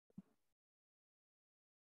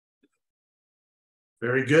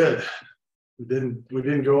Very good. We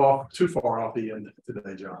didn't go off too far off the end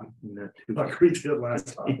today, John, like we did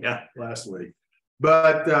last week.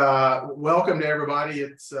 But welcome to everybody.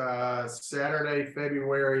 It's Saturday,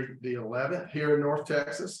 February the 11th here in North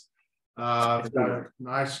Texas. We've got a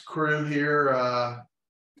nice crew here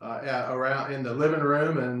around in the living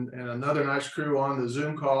room, and another nice crew on the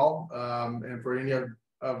Zoom call. And for any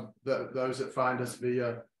of those that find us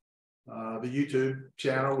via the YouTube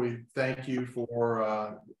channel, we thank you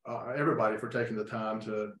for everybody for taking the time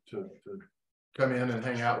to come in and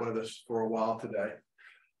hang out with us for a while today.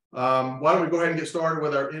 Why don't we go ahead and get started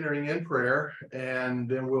with our entering in prayer, and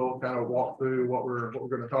then we'll kind of walk through what we're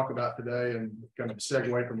going to talk about today, and kind of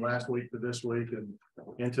segue from last week to this week and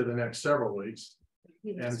into the next several weeks.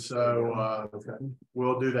 And so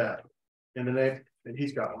we'll do that in the name. And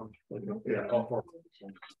he's got one. Yeah, all four.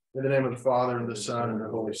 In the name of the Father, and the Son, and the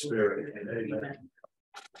Holy Spirit. Amen.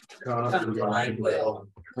 Come to thy will,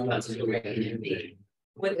 come to reign in me.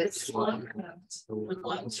 With its one comes, we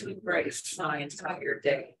want to embrace my entire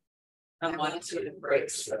day. I want to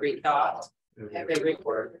embrace every thought, every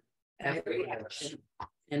word, every action,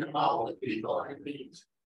 and all the people I meet.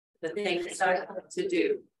 The things I have to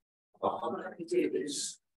do, all my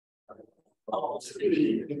duties, all to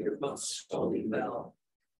be in your most holy will.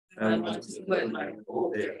 I want to put my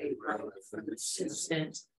whole day right from this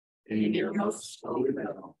instant in your most holy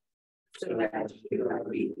will, so that you are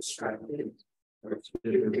be distracted or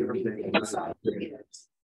to do everything as I forget.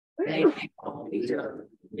 May all be done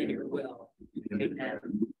in your will. Amen.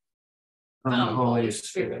 Come, Holy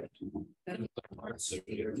Spirit, and the hearts of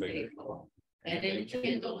your faithful, and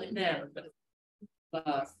enkindle in them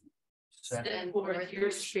love. Send forth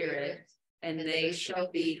your Spirit, and they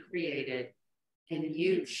shall be created, and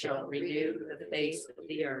you shall renew the face of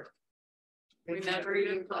the earth. Remember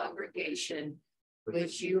your congregation,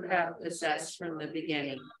 which you have possessed from the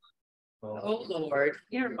beginning. O Lord,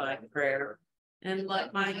 hear my prayer, and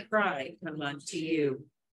let my cry come unto you.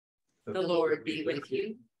 The Lord be with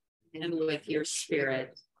you, and with your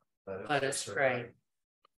spirit. Let us pray.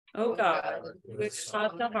 O God, who hast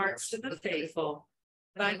taught the hearts of the faithful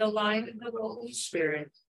by the light of the Holy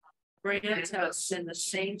Spirit, grant us in the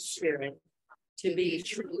same Spirit to be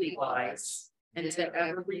truly wise, and to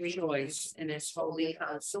ever rejoice in his holy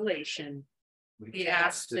consolation. We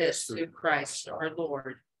ask this through Christ our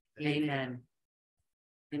Lord. Amen.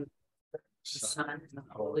 In the Son and the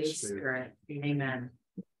Holy Spirit. Amen.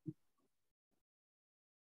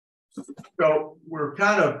 So we're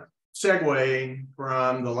kind of segueing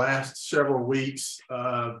from the last several weeks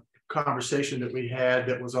conversation that we had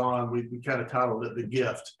that was on, we kind of titled it The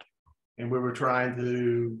Gift. And we were trying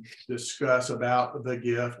to discuss about the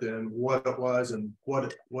gift and what it was and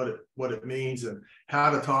what it means and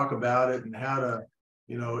how to talk about it and how to,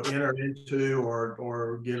 enter into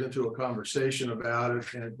or get into a conversation about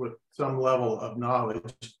it and with some level of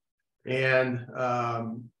knowledge. And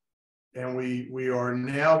we are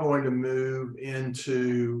now going to move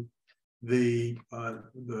into the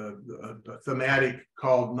thematic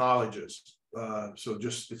called knowledges. So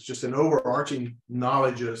it's just an overarching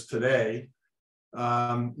knowledges today.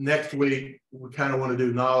 Next week, we kind of want to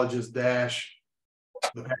do knowledges dash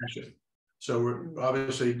the passion. So we're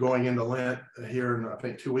obviously going into Lent here in, I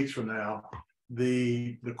think, 2 weeks from now.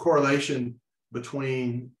 The correlation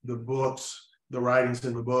between the books, the writings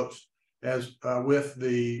in the books, as with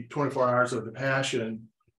the 24 hours of the passion,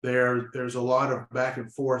 there's a lot of back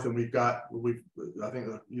and forth, and I think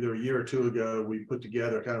either a year or two ago, we put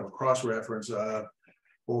together kind of a cross-reference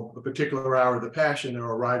for a particular hour of the passion. There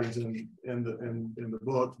are writings in the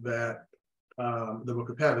book that the Book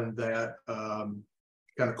of Heaven that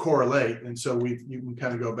kind of correlate, and so you can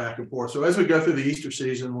kind of go back and forth. So as we go through the Easter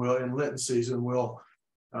season, in Lenten season, we'll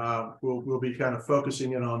be kind of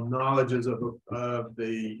focusing in on knowledges of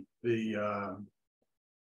the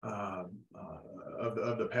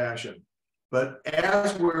passion. But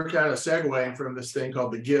as we're kind of segueing from this thing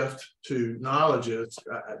called the gift to knowledges,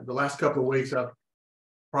 the last couple of weeks I've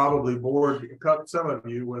probably bored some of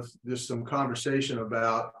you with just some conversation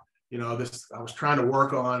about, this. I was trying to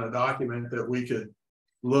work on a document that we could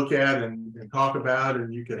look at and talk about,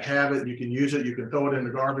 and you could have it, you can use it, you can throw it in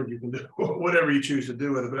the garbage, you can do whatever you choose to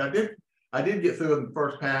do with it. But I did get through the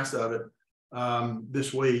first pass of it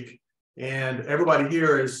this week. And everybody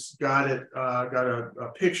here has got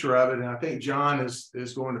a picture of it, and I think John is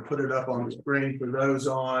going to put it up on the screen for those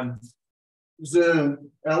on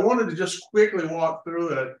Zoom. And I wanted to just quickly walk through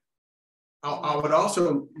it. I would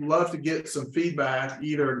also love to get some feedback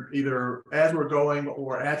either as we're going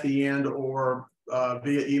or at the end or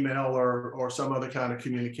via email or some other kind of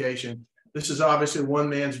communication. this is obviously one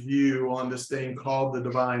man's view on this thing called the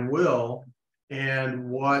divine will, and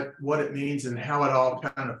what it means and how it all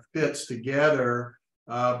kind of fits together.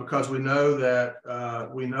 Because we know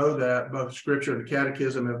that both Scripture and the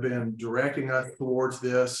Catechism have been directing us towards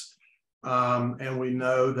this, and we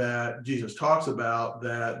know that Jesus talks about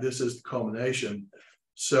that this is the culmination.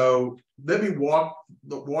 So let me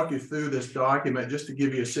walk you through this document just to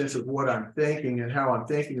give you a sense of what I'm thinking and how I'm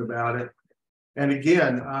thinking about it. And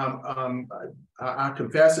again, I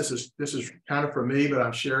confess this is kind of for me, but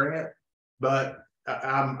I'm sharing it. But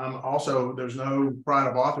I'm also, there's no pride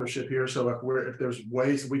of authorship here. So if there's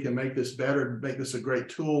ways that we can make this better, make this a great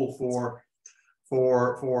tool for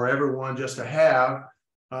everyone just to have,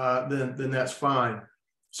 then that's fine.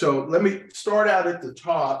 So let me start out at the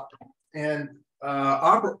top and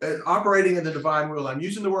operating in the divine will. I'm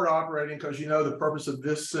using the word operating because you know the purpose of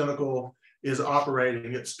this cynical is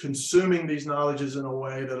operating. It's consuming these knowledges in a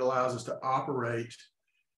way that allows us to operate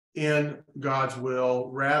in God's will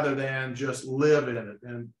rather than just live in it.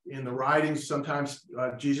 And in the writings, sometimes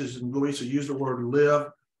Jesus and Louisa use the word live,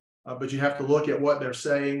 but you have to look at what they're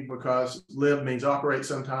saying, because live means operate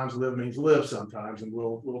sometimes, live means live sometimes, and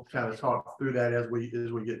we'll kind of talk through that as we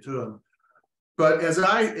get to them. But as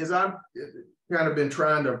I've kind of been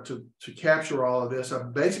trying to capture all of this,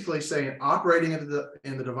 I'm basically saying operating in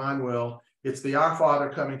the divine will, it's the Our Father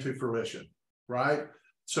coming to fruition, right?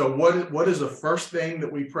 So what is the first thing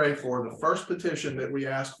that we pray for? The first petition that we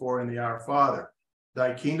ask for in the Our Father: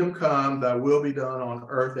 Thy kingdom come, thy will be done on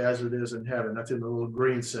earth as it is in heaven. That's in the little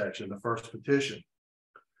green section, the first petition.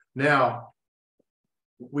 Now,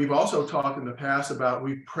 we've also talked in the past about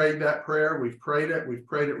we've prayed that prayer, we've prayed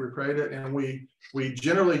it, and we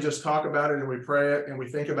generally just talk about it and we pray it and we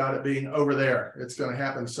think about it being over there. It's going to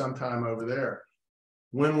happen sometime over there.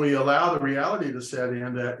 When we allow the reality to set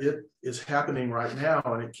in that it is happening right now,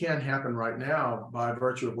 and it can happen right now by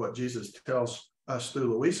virtue of what Jesus tells us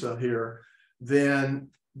through Louisa here, then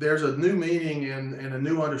there's a new meaning and a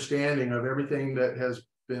new understanding of everything that has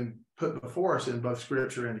been put before us in both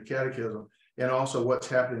Scripture and the Catechism, and also what's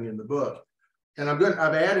happening in the book. And I've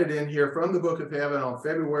added in here from the Book of Heaven on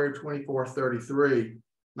February 24th,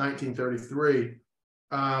 1933,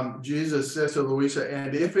 Jesus says to Louisa,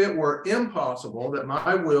 and if it were impossible that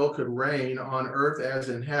my will could reign on earth as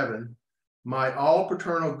in heaven, my all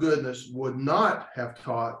paternal goodness would not have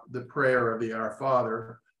taught the prayer of the Our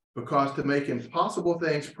Father, because to make impossible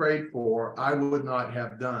things prayed for, I would not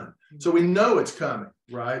have done. So we know it's coming,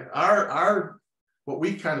 right? What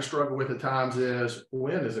we kind of struggle with at times is,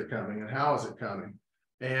 when is it coming and how is it coming?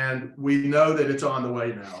 And we know that it's on the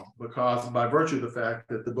way now, because by virtue of the fact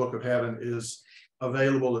that the Book of Heaven is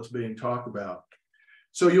available, it's being talked about.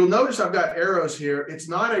 So you'll notice I've got arrows here. It's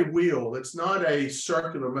not a wheel. It's not a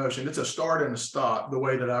circular motion. It's a start and a stop, the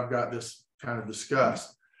way that I've got this kind of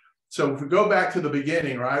discussed. So if we go back to the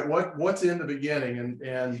beginning, right? What's in the beginning?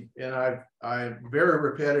 And I'm very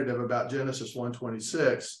repetitive about Genesis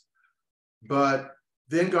 1:26. But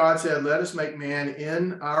then God said, let us make man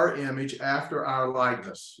in our image after our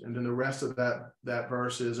likeness. And then the rest of that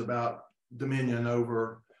verse is about dominion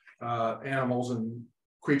over animals and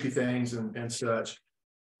creepy things and such.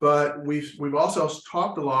 But we've also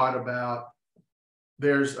talked a lot about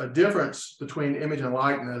there's a difference between image and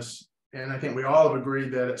likeness. And I think we all have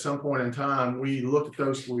agreed that at some point in time, we looked at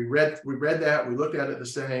those, we read that, we looked at it the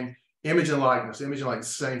same. Image and likeness,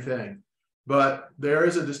 same thing. But there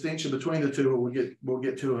is a distinction between the two, we'll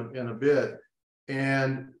get to in a bit.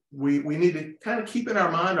 And we need to kind of keep in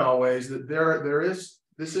our mind always that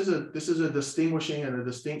this is a distinguishing and a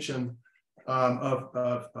distinction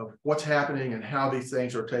of what's happening and how these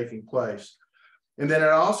things are taking place. And then I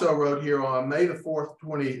also wrote here on May the 4th,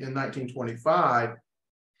 in 1925,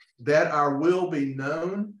 that our will be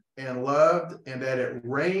known and loved, and that it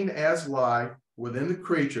reign as life within the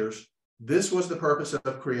creatures. This was the purpose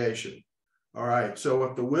of creation. All right, so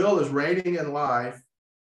if the will is reigning in life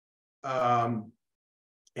and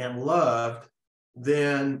loved,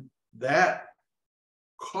 then that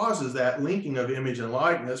causes that linking of image and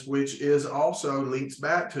likeness, which is also links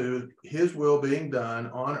back to his will being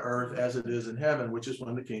done on earth as it is in heaven, which is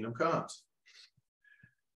when the kingdom comes.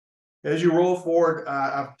 As you roll forward,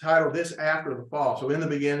 I've titled this After the Fall. So in the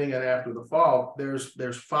beginning and after the fall,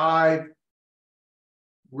 there's 5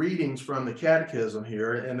 readings from the Catechism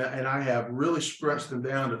here, and I have really scrunched them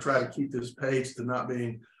down to try to keep this page to not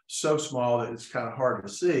being so small that it's kind of hard to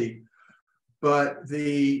see. But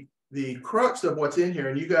the crux of what's in here,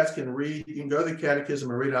 and you guys can read, you can go to the Catechism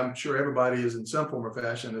and read. I'm sure everybody is in some form or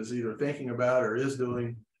fashion is either thinking about or is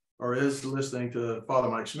doing or is listening to Father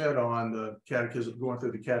Mike Schmidt on the Catechism, going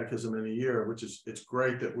through the Catechism in a year, which is, it's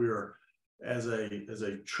great that we're as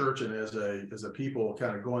a church and as a people,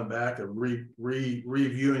 kind of going back and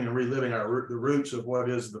reviewing and reliving the roots of what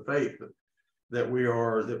is the faith that we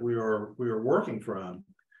are working from.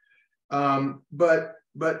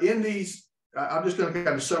 But in these, I'm just going to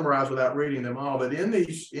kind of summarize without reading them all. But in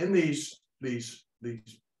these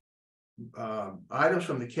items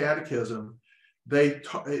from the Catechism,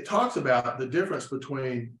 it talks about the difference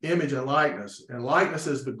between image and likeness. And likeness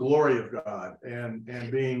is the glory of God, and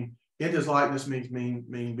being in His likeness means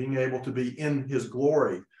being able to be in His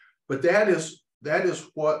glory. But that is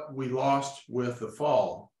what we lost with the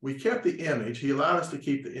fall. We kept the image. He allowed us to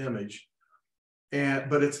keep the image,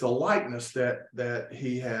 but it's the likeness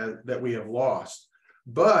that we have lost.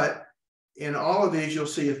 But in all of these, you'll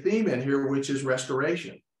see a theme in here, which is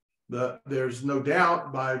restoration. There's no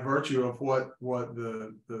doubt, by virtue of what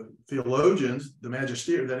the theologians, the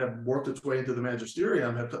magisterium that have worked its way into the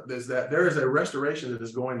magisterium, is that there is a restoration that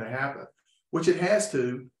is going to happen, which it has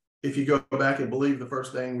to, if you go back and believe the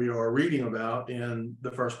first thing we are reading about in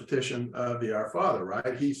the first petition of the Our Father,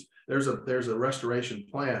 right? There's a restoration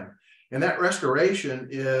plan, and that restoration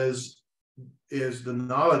is the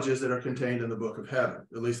knowledges that are contained in the Book of Heaven.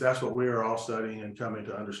 At least that's what we are all studying and coming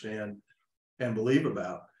to understand and believe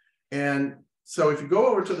about. And so if you go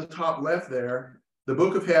over to the top left there, the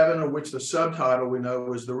Book of Heaven, of which the subtitle we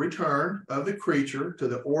know is the return of the creature to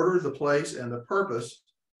the order, the place, and the purpose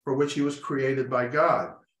for which he was created by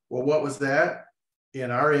God. Well, what was that?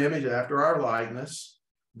 In our image, after our likeness,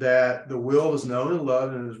 that the will is known and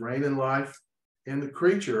loved and is reign in life in the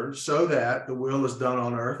creature, so that the will is done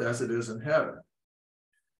on earth as it is in heaven.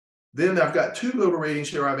 Then I've got two little readings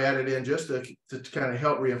here I've added in just to kind of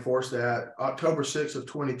help reinforce that. October 6th of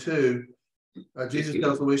 22, Jesus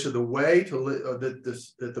tells Louisa the way to live,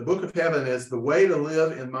 that the Book of Heaven is the way to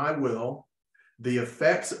live in my will, the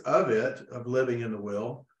effects of it, of living in the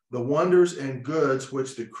will, the wonders and goods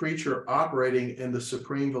which the creature operating in the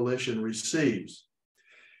supreme volition receives.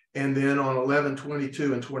 And then on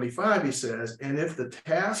 11:22 and 25, he says, and if the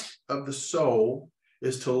task of the soul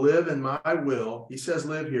is to live in my will, he says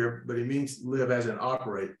live here, but he means live as in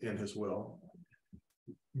operate in his will.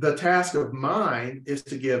 The task of mine is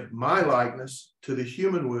to give my likeness to the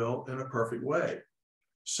human will in a perfect way.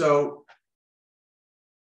 So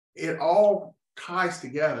it all ties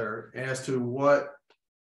together as to what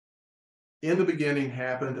in the beginning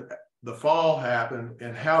happened, the fall happened,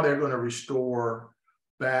 and how they're going to restore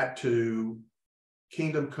back to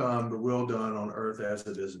kingdom come, the will done on earth as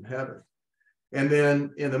it is in heaven. And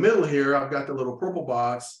then in the middle here, I've got the little purple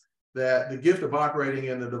box that the gift of operating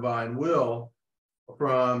in the divine will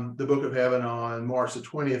from the Book of Heaven on March the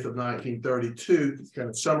 20th of 1932, kind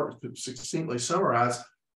of succinctly summarize,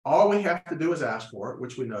 all we have to do is ask for it,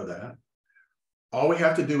 which we know that. All we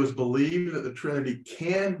have to do is believe that the Trinity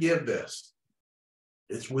can give this.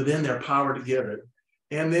 It's within their power to give it.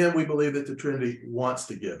 And then we believe that the Trinity wants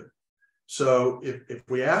to give it. So if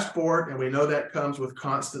we ask for it, and we know that comes with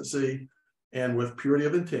constancy and with purity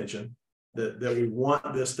of intention, that we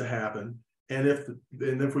want this to happen. And if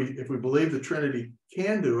we believe the Trinity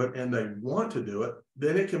can do it and they want to do it,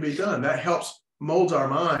 then it can be done. That helps molds our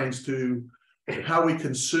minds to how we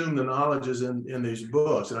consume the knowledges in these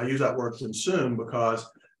books. And I use that word consume because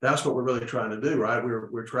that's what we're really trying to do, right?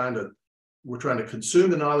 We're trying to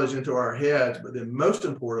consume the knowledge into our heads, but then most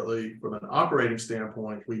importantly, from an operating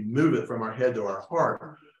standpoint, we move it from our head to our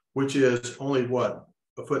heart, which is only what,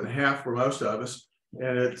 1.5 feet for most of us.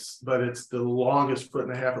 And it's the longest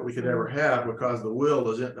 1.5 feet that we could ever have, because the will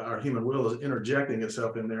is our human will is interjecting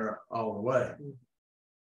itself in there all the way.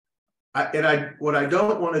 What I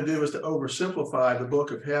don't want to do is to oversimplify the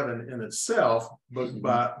Book of Heaven in itself,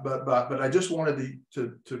 but I just wanted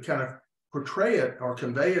to kind of portray it or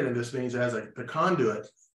convey it in this means as the conduit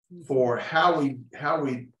for how we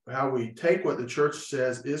take what the church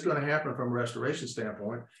says is going to happen from a restoration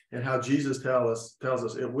standpoint, and how Jesus tells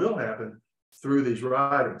us it will happen through these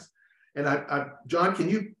writings. And John, can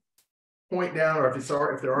you point down, or if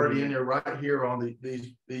they're already in there, right here on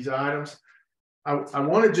these items? I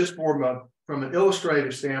wanted just from an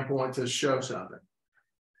illustrative standpoint to show something.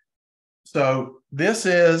 So this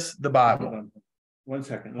is the Bible. 1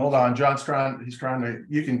 second. Hold on, John's he's trying to,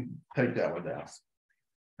 you can take that one down.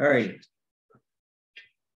 All right.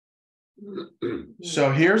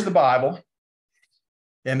 So here's the Bible.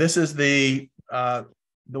 And this is the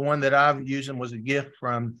one that I've used and was a gift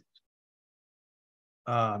from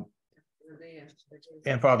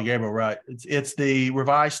and Father Gabriel, right? It's the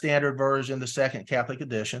Revised Standard Version, the Second Catholic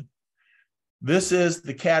Edition. This is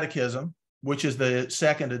the Catechism, which is the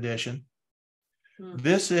second edition.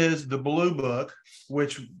 This is the Blue Book,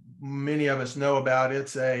 which many of us know about.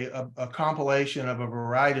 It's a compilation of a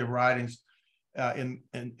variety of writings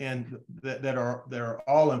that are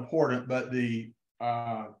all important, but the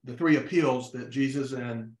three appeals that Jesus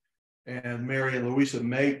and Mary and Louisa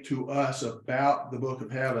make to us about the Book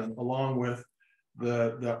of Heaven, along with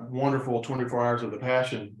the wonderful 24 Hours of the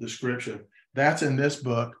Passion description, that's in this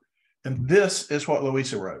book. And this is what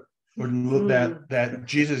Louisa wrote, that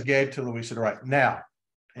Jesus gave to Louisa to write. Now,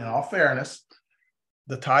 in all fairness,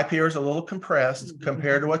 the type here is a little compressed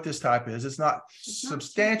compared to what this type is. It's not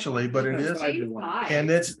substantially, but it is. And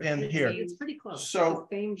it's in here. It's pretty close. So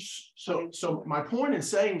my point in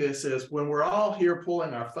saying this is, when we're all here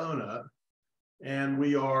pulling our phone up and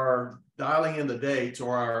we are dialing in the dates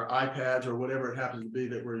or our iPads or whatever it happens to be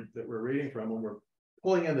that we're reading from, when we're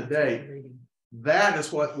pulling in the date, that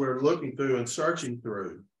is what we're looking through and searching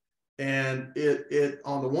through. And it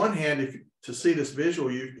on the one hand, to see this visual,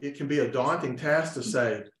 it can be a daunting task to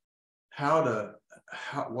say, how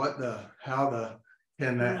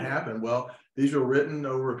can that happen? Well, these were written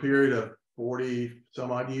over a period of 40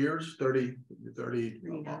 some odd years,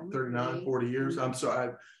 39, 40 years. I'm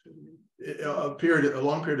sorry, a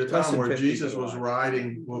long period of time where Jesus was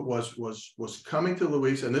writing, was coming to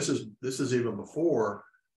Louisa, and this is even before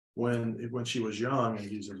when she was young and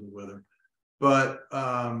Jesus was with her. But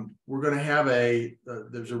we're going to have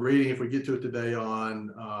there's a reading, if we get to it today,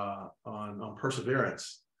 on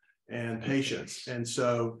perseverance and patience. And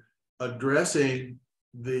so addressing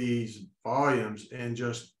these volumes and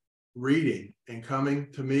just reading and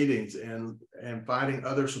coming to meetings and finding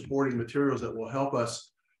other supporting materials that will help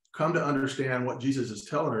us come to understand what Jesus is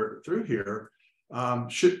telling her through here. I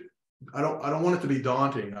don't want it to be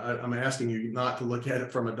daunting. I'm asking you not to look at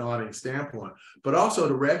it from a daunting standpoint, but also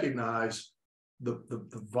to recognize the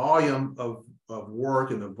volume of work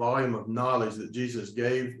and the volume of knowledge that Jesus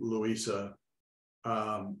gave Louisa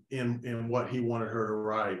in what he wanted her to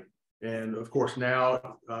write. And of course,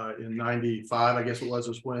 now in '95, I guess it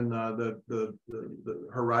was when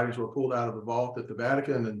her writings were pulled out of the vault at the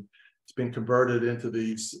Vatican, and it's been converted into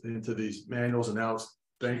these manuals, and now it's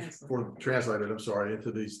translated. I'm sorry,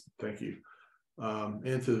 into these. Thank you.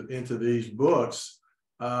 Into these books.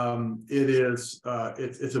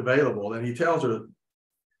 It's available, and he tells her,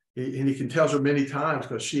 he can tell her many times,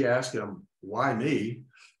 because she asked him, why me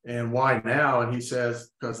and why now? And he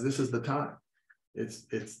says, because this is the time. It's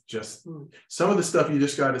just some of the stuff you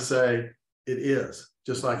just got to say, it is,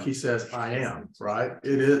 just like he says, I am, right?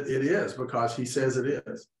 It is because he says it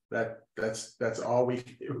is. That's all we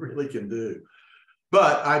really can do.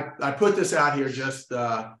 But I put this out here just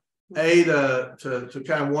to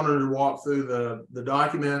kind of want to walk through the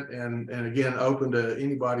document, and again, open to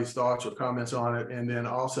anybody's thoughts or comments on it. And then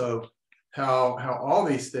also how all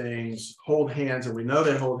these things hold hands, and we know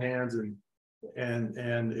they hold hands, and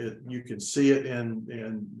you can see it in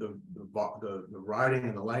the writing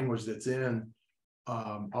and the language that's in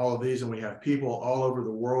all of these. And we have people all over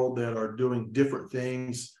the world that are doing different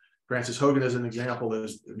things. Frances Hogan, as an example,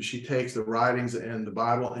 she takes the writings and the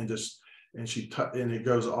Bible and it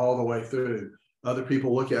goes all the way through. Other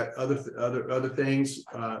people look at other things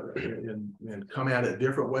and come at it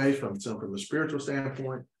different ways, some from a spiritual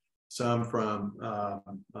standpoint, some from a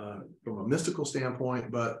mystical standpoint.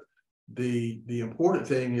 But the important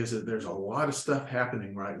thing is that there's a lot of stuff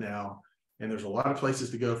happening right now, and there's a lot of places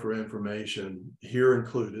to go for information, here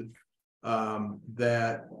included,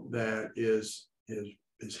 that is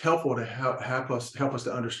helpful to help us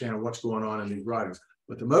to understand what's going on in these writings.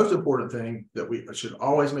 But the most important thing that we should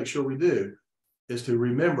always make sure we do is to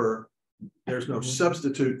remember there's no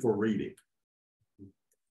substitute for reading.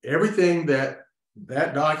 Everything that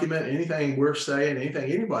document, anything we're saying,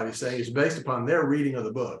 anything anybody's saying, is based upon their reading of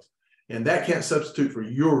the books. And that can't substitute for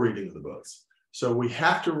your reading of the books. So we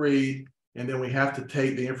have to read, and then we have to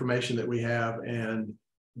take the information that we have and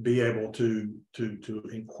be able to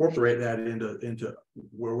incorporate that into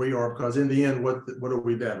where we are, because in the end, what are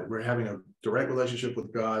we doing? We're having a direct relationship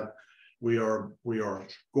with God. We are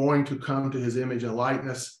going to come to his image and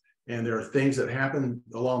likeness, and there are things that happen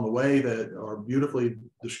along the way that are beautifully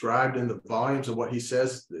described in the volumes of what he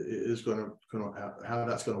says is going to how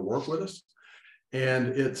that's going to work with us. And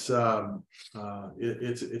it's an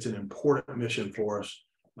important mission for us.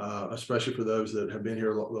 Especially for those that have been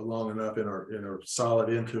here long enough and are solid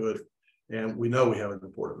into it. And we know we have an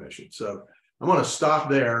important mission. So I'm going to stop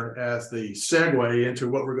there as the segue into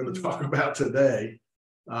what we're going to talk about today.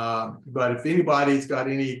 But if anybody's got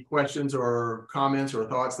any questions or comments or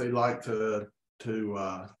thoughts they'd like to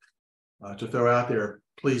throw out there,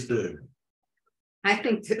 please do. I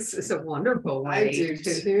think this is a wonderful I way do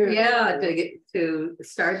to, too. yeah, to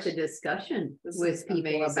start the discussion This with is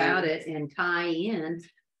people amazing. about it and tie in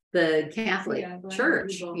the Catholic Yeah, glad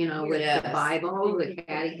Church, people you know, hear with the this. Bible, the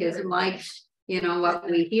catechism, like, you know, what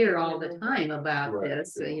we hear all the time about Right.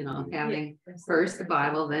 this, you know, having first the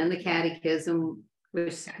Bible, then the catechism,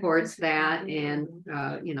 which supports that, and,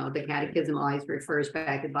 you know, the catechism always refers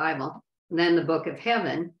back to the Bible, and then the Book of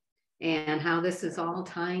Heaven, and how this is all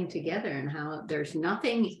tying together, and how there's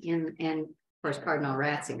nothing in, and of course, Cardinal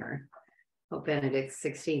Ratzinger, Pope Benedict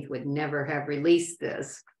XVI would never have released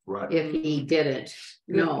this Right. if he didn't.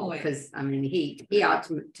 Good No, point. because I mean, he ought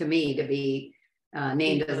to me to be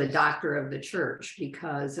named as a doctor of the church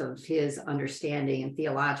because of his understanding and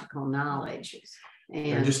theological knowledge. And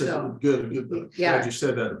And just as so, good, yeah. glad you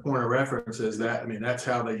said that. The point of reference is that, I mean, that's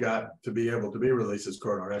how they got to be able to be released, as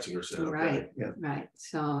Cardinal Ratzinger said. Okay. right, Yeah. right.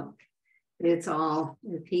 So it's all,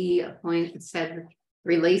 if he appointed, said,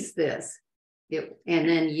 release this. And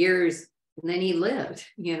then years, and then he lived,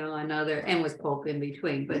 you know, another, and was Pope in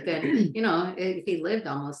between, but then, you know, he lived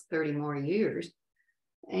almost 30 more years.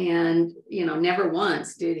 And, you know, never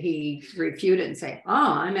once did he refute it and say,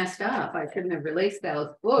 oh, I messed up. I shouldn't have released those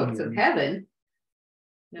books of heaven.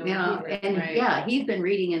 No, You know, and right. yeah, he's been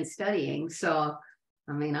reading and studying. So,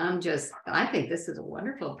 I mean, I think this is a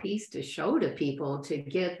wonderful piece to show to people to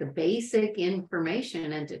get the basic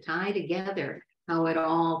information and to tie together how it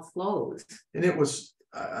all flows. And it was,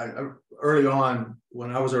 I early on,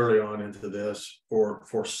 when I was early on into this for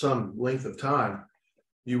some length of time,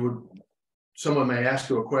 someone may ask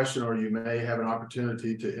you a question, or you may have an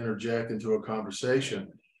opportunity to interject into a conversation,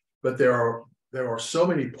 but there are so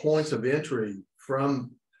many points of entry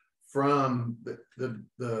from the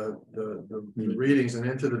readings and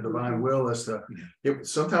into the divine will as to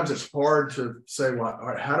sometimes it's hard to say, well, all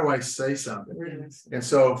right, how do I say something? And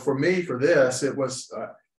so for me, for this, it was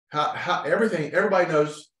how everybody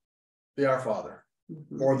knows the Our Father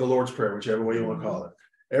or the Lord's Prayer, whichever way you want to call it.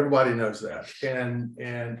 Everybody knows that, and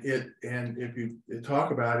if you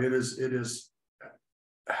talk about it, it is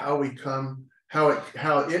how it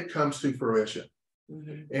comes to fruition.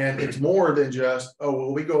 And it's more than just, oh,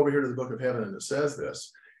 well, we go over here to the Book of Heaven and it says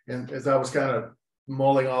this. And as I was kind of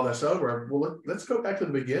mulling all this over, well, let's go back to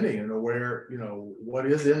the beginning and where, you know, what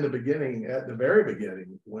is in the beginning, at the very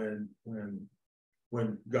beginning, when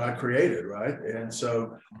God created, right? And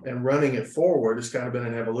so, and running it forward, it's kind of been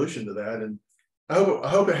an evolution to that. And I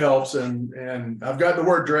hope it helps. And I've got the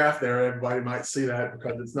word draft there. Everybody might see that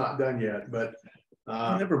because it's not done yet, but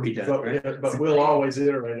It'll never be done. but, Right? but we'll always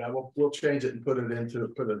iterate. We'll change it and put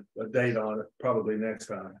a date on it probably next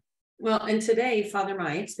time. Well, and today, Father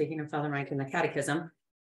Mike, speaking of Father Mike in the Catechism,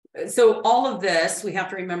 so all of this, we have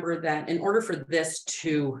to remember that in order for this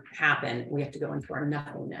to happen, we have to go into our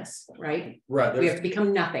nothingness, right? Right. We have to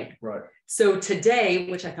become nothing. Right. So today,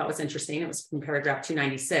 which I thought was interesting, it was from paragraph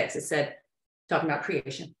 296. It said, talking about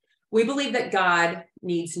creation, we believe that God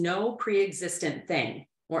needs no pre-existent thing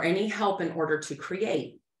or any help in order to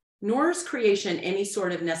create, nor is creation any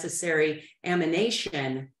sort of necessary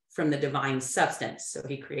emanation from the divine substance. So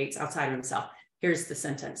he creates outside of himself. Here's the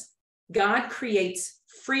sentence. God creates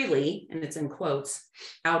freely, and it's in quotes,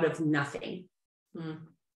 out of nothing.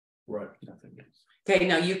 Right. Okay,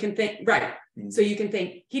 now you can think, right. So you can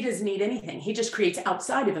think he doesn't need anything. He just creates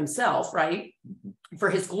outside of himself, right? For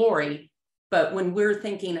his glory. But when we're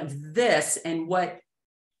thinking of this and what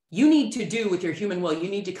you need to do with your human will, you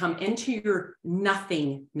need to come into your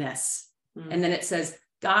nothingness. And then it says,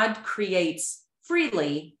 God creates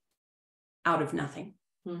freely out of nothing.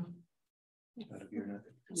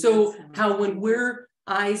 So how when we're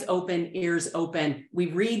eyes open, ears open, we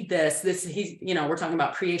read this, he's, you know, we're talking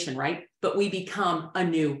about creation, right? But we become a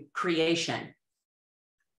new creation.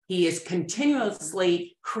 He is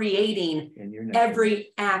continuously creating every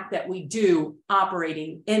act that we do,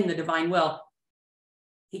 operating in the divine will.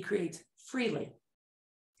 He creates freely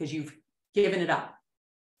because you've given it up.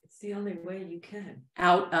 It's the only way you can.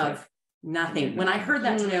 Out of nothing. When I heard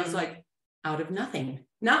that today, I was like, out of nothing.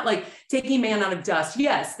 Not like taking man out of dust.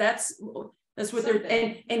 Yes, that's what they're,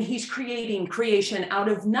 and he's creating creation out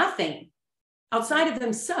of nothing, outside of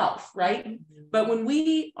himself, right? But when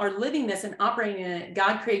we are living this and operating in it,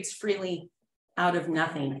 God creates freely out of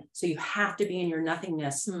nothing. So you have to be in your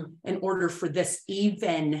nothingness in order for this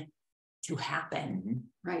even to happen.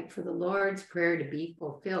 Right, for the Lord's Prayer to be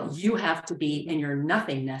fulfilled. You have to be in your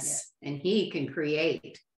nothingness. Yes. And he can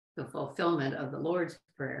create the fulfillment of the Lord's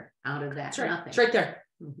Prayer out of that That's right. nothing. It's right there.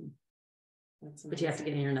 But you have to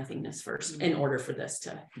get in your nothingness first in order for this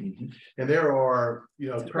to. And there are,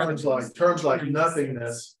 you know, terms like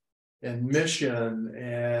nothingness and mission,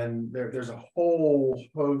 and there's a whole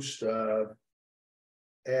host of,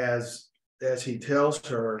 as he tells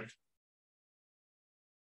her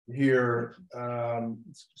here, the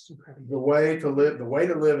way to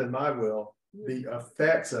live in my will, the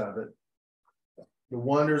effects of it, the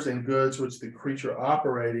wonders and goods which the creature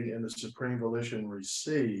operating in the supreme volition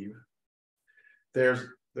receive. There's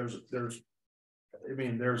an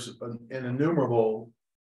innumerable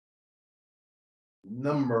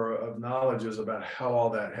number of knowledges about how all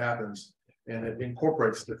that happens, and it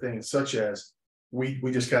incorporates the things such as we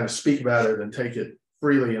just kind of speak about it and take it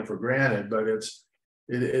freely and for granted, but it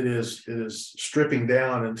is stripping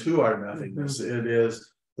down into our nothingness. It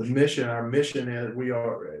is the mission. Our mission is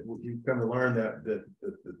you've come to learn that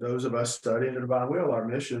those of us studying the divine will, our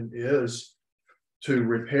mission is to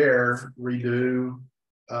repair, redo,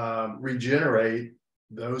 regenerate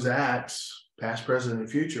those acts, past, present, and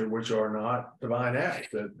future, which are not divine acts,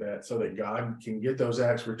 that so that God can get those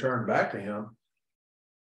acts returned back to him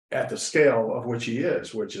at the scale of which he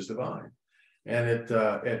is, which is divine. And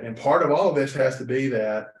and part of all of this has to be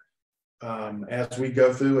that as we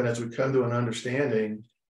go through and as we come to an understanding,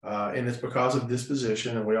 and it's because of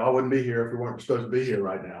disposition, and we all wouldn't be here if we weren't supposed to be here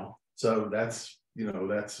right now. So that's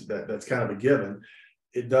kind of a given.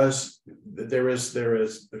 It does, there is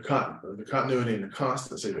the continuity and the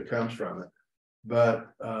constancy that comes from it, but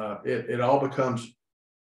it all becomes,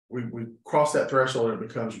 we cross that threshold and it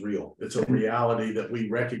becomes real. It's a reality that we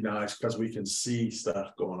recognize because we can see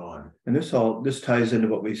stuff going on. And this ties into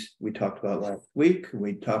what we talked about last week.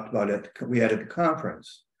 We talked about we had at the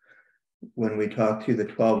conference when we talked through the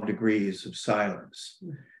 12 degrees of silence.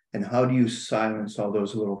 And how do you silence all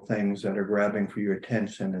those little things that are grabbing for your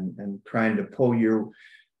attention and trying to pull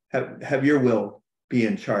have your will be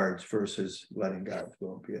in charge versus letting God's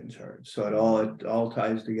will be in charge. So it all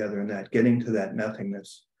ties together in that, getting to that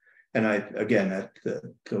nothingness. And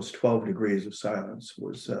those 12 degrees of silence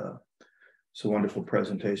was it's a wonderful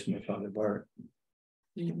presentation by Father Bart.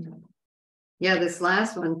 Yeah, this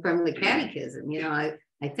last one from the catechism,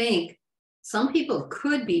 I think some people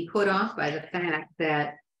could be put off by the fact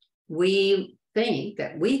that we think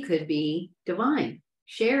that we could be divine,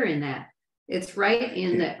 share in that. It's right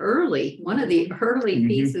in one of the early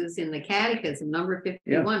pieces in the catechism, number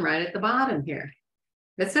 51, right at the bottom here.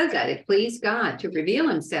 It says that it pleased God to reveal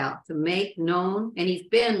himself, to make known, and he's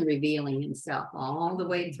been revealing himself all the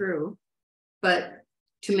way through, but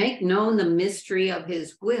to make known the mystery of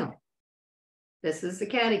his will. This is the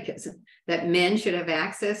catechism, that men should have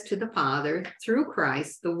access to the Father through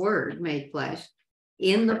Christ, the Word made flesh,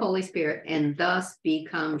 in the Holy Spirit, and thus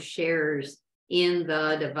become sharers in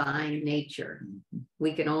the divine nature.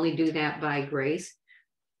 We can only do that by grace,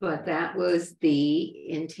 but that was the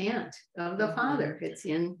intent of the Father. It's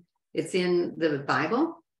in the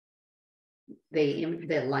Bible,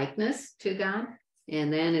 the likeness to God,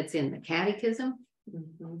 and then it's in the catechism.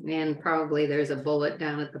 And probably there's a bullet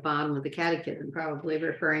down at the bottom of the catechism, probably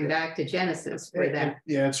referring back to Genesis for that.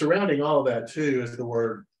 Yeah, and surrounding all of that too is the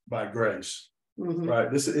word by grace. Right.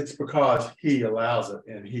 It's because he allows it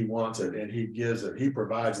and he wants it and he gives it. He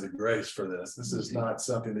provides the grace for this. This is not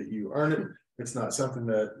something that you earn it. It's not something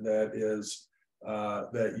that is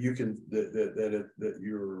that you can that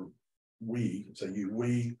you're we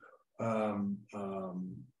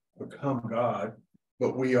become God,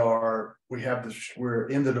 but we're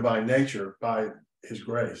in the divine nature by his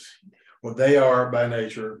grace. What they are by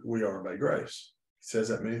nature, we are by grace. He says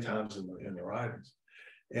that many times in the writings.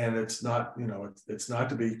 And it's not, it's not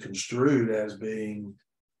to be construed as being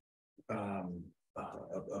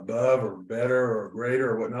above or better or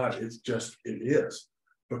greater or whatnot. It's just, it is,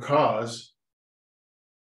 because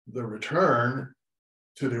the return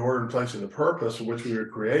to the order and place and the purpose for which we were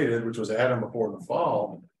created, which was Adam before the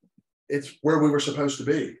fall, it's where we were supposed to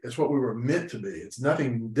be. It's what we were meant to be. It's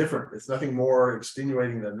nothing different. It's nothing more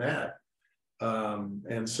extenuating than that.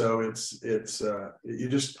 And so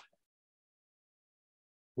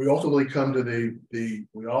we ultimately come to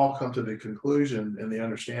we all come to the conclusion and the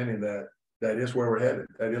understanding that is where we're headed.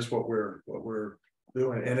 That is what we're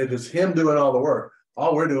doing. And it is him doing all the work.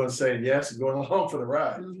 All we're doing is saying yes and going along for the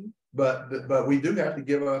ride. But we do have to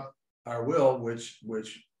give up our will, which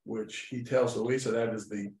he tells Louisa that is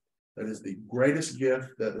the greatest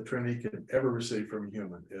gift that the Trinity can ever receive from a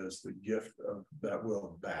human, is the gift of that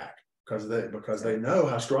will back. Because they know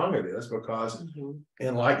how strong it is, because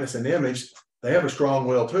in likeness and image, they have a strong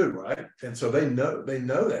will too, right? And so they know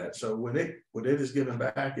that. So when it is given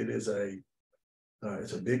back, it's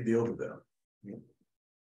a big deal to them.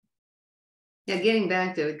 Yeah, getting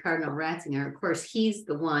back to Cardinal Ratzinger, of course, he's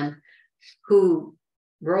the one who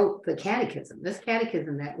wrote the catechism. This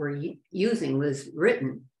catechism that we're using was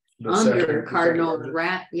written The under second- Cardinal second-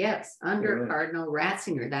 under Right. Cardinal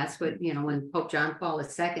Ratzinger. That's what, when Pope John Paul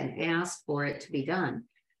II asked for it to be done.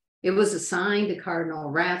 It was assigned to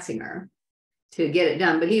Cardinal Ratzinger to get it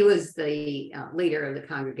done, but he was the leader of the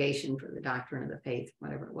Congregation for the Doctrine of the Faith,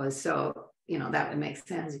 whatever it was. So, that would make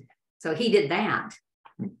sense. So he did that.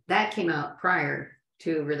 That came out prior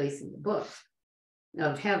to releasing the book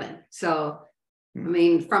of heaven. So, I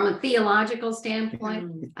mean, from a theological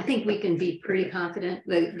standpoint, I think we can be pretty confident.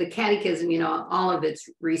 The catechism, all of its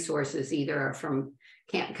resources either are from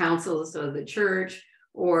councils of the church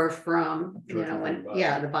or from,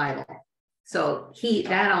 the Bible. So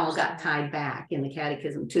that all got tied back in the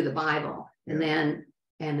catechism to the Bible. And then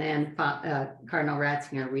Cardinal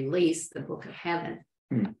Ratzinger released the Book of Heaven.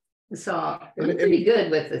 So I'm pretty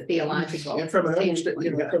good with the theological. And from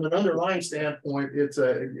an underlying standpoint, it's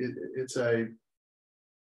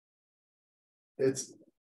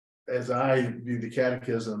as I view the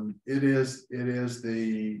catechism, it is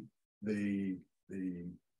the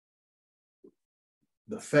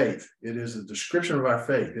faith. It is a description of our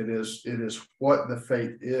faith. It is what the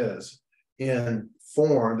faith is in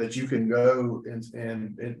form that you can go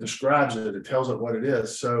and it describes it. It tells it what it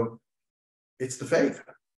is. So it's the faith.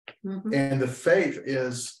 Mhm. And the faith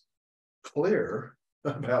is clear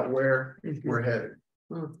about where we're headed.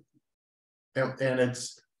 Mm. And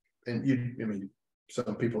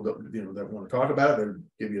some people don't, that want to talk about it, they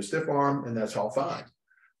give you a stiff arm, and that's all fine.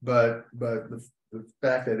 But the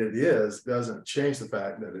fact that it is doesn't change the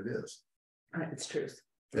fact that it is. It's truth.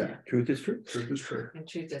 Yeah. Truth is true. Truth is true. And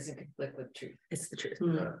truth doesn't conflict with truth. It's the truth.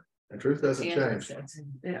 Yeah. And truth doesn't change.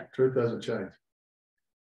 Yeah. Truth doesn't change.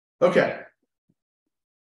 Okay.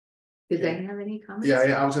 Did they have any comments?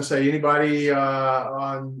 Yeah, I was gonna say, anybody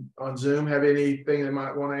on Zoom have anything they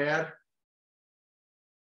might want to add?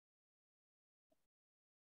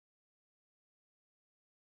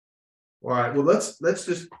 All right, well, let's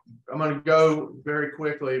just, I'm going to go very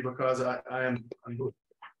quickly because I'm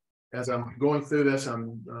as I'm going through this,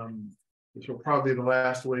 this will probably be the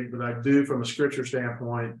last week, but I do, from a scripture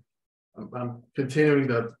standpoint, I'm continuing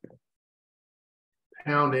to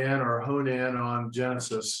pound in or hone in on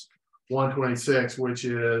Genesis 1:26, which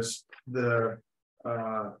is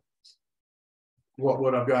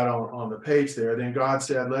what I've got on the page there. Then God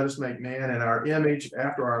said, "Let us make man in our image,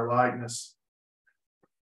 after our likeness."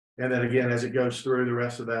 And then again, as it goes through the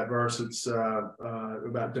rest of that verse, it's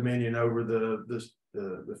about dominion over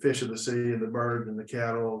the fish of the sea and the birds and the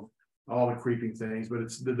cattle, all the creeping things. But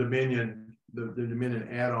it's the dominion, the dominion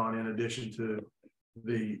add-on in addition to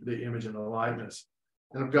the image and the likeness.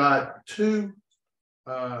 And I've got two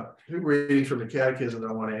readings from the catechism that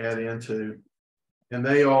I want to add into, and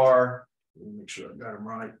they are, let me make sure I've got them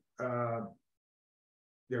right.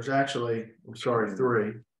 There's actually, I'm sorry,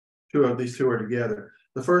 three. Two of these two are together.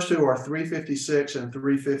 The first two are 356 and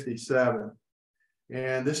 357.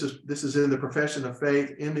 And this is in the profession of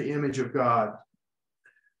faith in the image of God.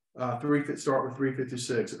 Start with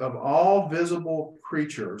 356. Of all visible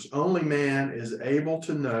creatures, only man is able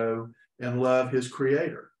to know and love his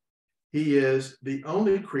creator. He is the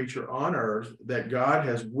only creature on earth that God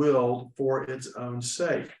has willed for its own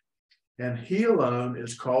sake. And he alone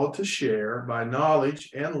is called to share by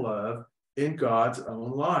knowledge and love in God's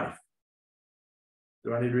own life.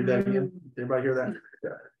 Do I need to read that again? Everybody hear that?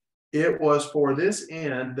 Yeah. It was for this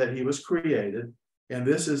end that he was created, and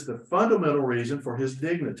this is the fundamental reason for his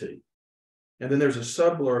dignity. And then there's a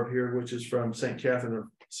subblurb here, which is from St. Catherine of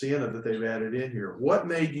Siena that they've added in here. What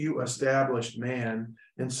made you established man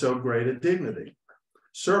in so great a dignity?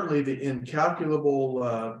 Certainly the incalculable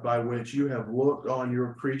love by which you have looked on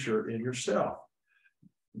your creature in yourself.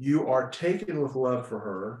 You are taken with love for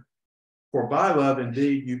her. For by love,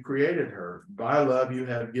 indeed, you created her. By love, you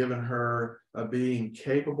have given her a being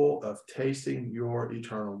capable of tasting your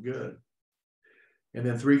eternal good. And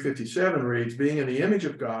then 357 reads, being in the image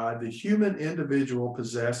of God, the human individual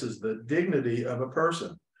possesses the dignity of a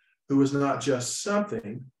person who is not just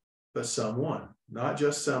something, but someone. Not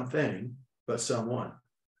just something, but someone.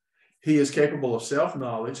 He is capable of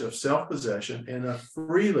self-knowledge, of self-possession, and of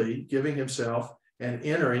freely giving himself and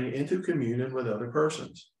entering into communion with other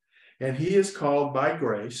persons. And he is called by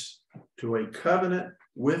grace to a covenant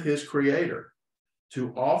with his creator,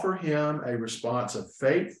 to offer him a response of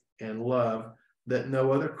faith and love that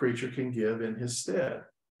no other creature can give in his stead.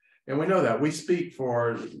 And we know that we speak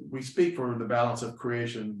for the balance of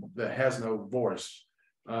creation that has no voice,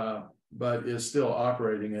 but is still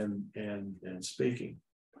operating and speaking.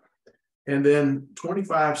 And then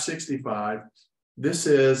 2565 This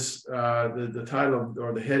is the title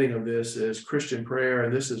or the heading of this is Christian prayer,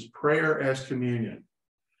 and this is prayer as communion.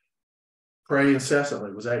 Pray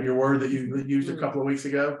incessantly. Was that your word that you used a couple of weeks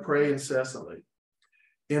ago? Pray incessantly.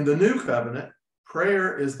 In the new covenant,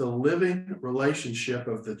 prayer is the living relationship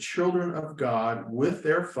of the children of God with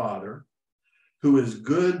their Father, who is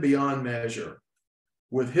good beyond measure,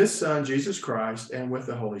 with his Son, Jesus Christ, and with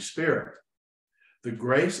the Holy Spirit. The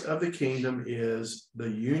grace of the kingdom is the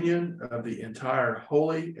union of the entire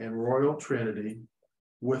holy and royal Trinity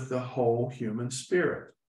with the whole human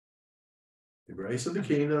spirit. The grace of the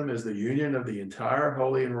kingdom is the union of the entire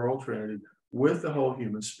holy and royal Trinity with the whole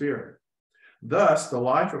human spirit. Thus, the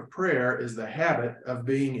life of prayer is the habit of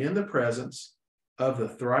being in the presence of the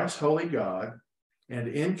thrice holy God and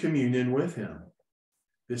in communion with him.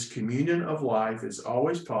 This communion of life is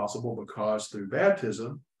always possible because through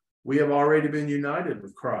baptism, we have already been united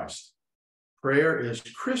with Christ. Prayer is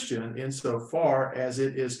Christian insofar as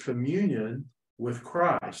it is communion with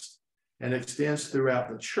Christ and extends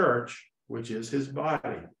throughout the church, which is his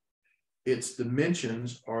body. Its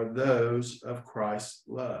dimensions are those of Christ's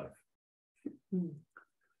love.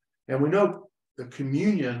 And we know the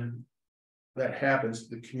communion that happens,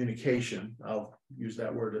 the communication, I'll use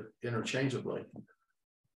that word interchangeably,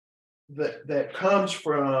 that comes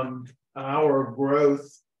from our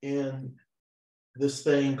growth in this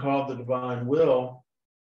thing called the divine will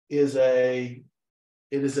is a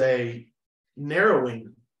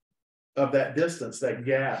narrowing of that distance, that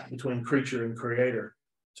gap between creature and creator,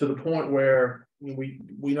 to the point where we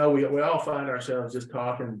know we all find ourselves just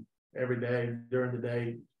talking every day during the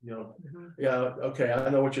day, yeah, okay, I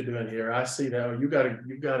know what you're doing here. I see that. You've got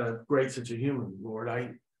a great sense of humor, Lord.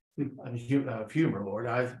 I'm humor, Lord.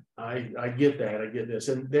 I get that. I get this.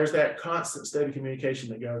 And there's that constant steady communication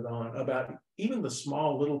that goes on about even the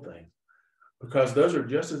small little things, because those are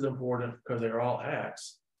just as important, because they're all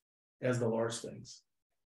acts, as the large things.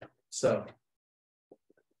 So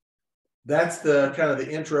that's the kind of the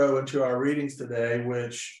intro into our readings today,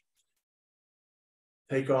 which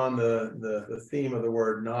take on the theme of the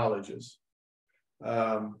word knowledges.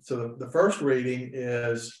 So the first reading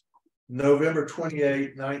is November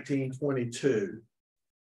 28, 1922.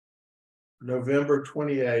 November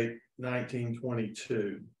 28,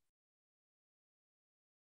 1922.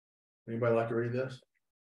 Anybody like to read this?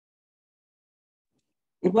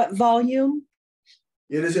 What volume?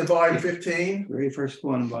 It is in volume 15. Very first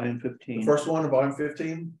one, volume 15. The first one in volume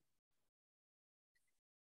 15.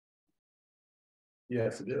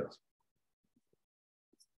 Yes, it is.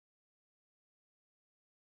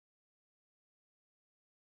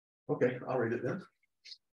 Okay, I'll read it then.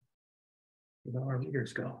 Where do our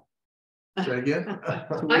readers go? Say again. I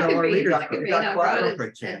could read. I brought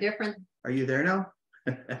it a different. Are you there now?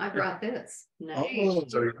 I brought this. No. Oh,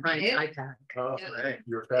 So you're Right, Yeah. iPad. right.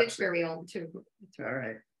 It's very old too. All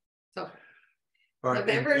right. So All right,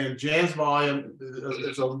 November. and Jan's volume,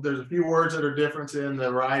 there's a few words that are different in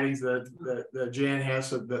the writings that Jan has,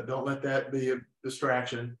 so that don't let that be a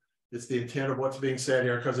distraction. It's the intent of what's being said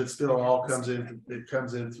here, because it still all comes in. It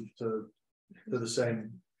comes into to the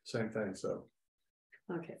same thing. So,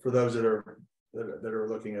 Okay. for those that are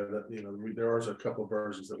looking at it, there are a couple of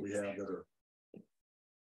versions that we have that are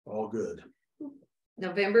all good.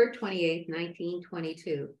 November 28th,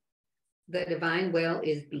 1922. The divine will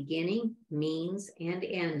is beginning, means, and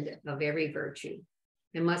end of every virtue.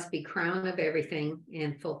 It must be crown of everything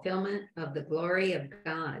and fulfillment of the glory of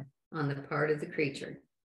God on the part of the creature.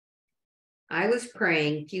 I was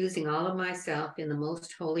praying, fusing all of myself in the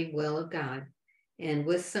most holy will of God, and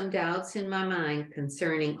with some doubts in my mind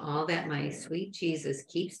concerning all that my sweet Jesus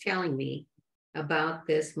keeps telling me about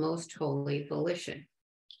this most holy volition.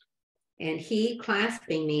 And he,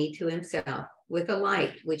 clasping me to himself with a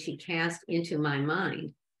light which he cast into my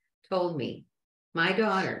mind, told me, my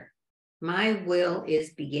daughter, my will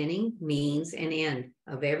is beginning, means, and end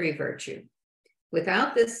of every virtue.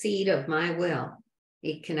 Without the seed of my will,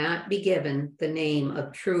 it cannot be given the name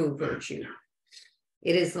of true virtue.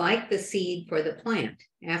 It is like the seed for the plant.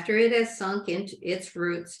 After it has sunk into its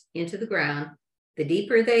roots into the ground, the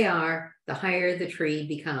deeper they are, the higher the tree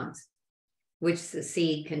becomes, which the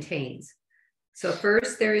seed contains. So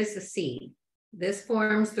first there is the seed. This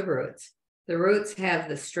forms the roots. The roots have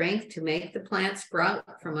the strength to make the plant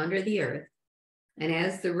sprout from under the earth. And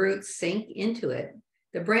as the roots sink into it,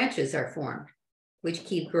 the branches are formed, which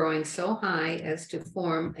keep growing so high as to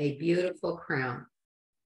form a beautiful crown.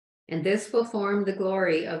 And this will form the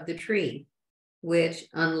glory of the tree, which,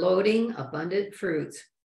 unloading abundant fruits,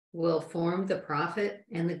 will form the profit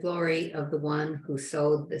and the glory of the one who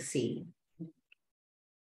sowed the seed.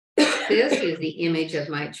 This is the image of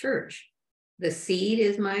my church. The seed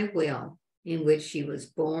is my will, in which she was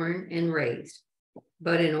born and raised.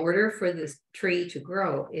 But in order for this tree to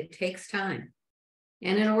grow, it takes time.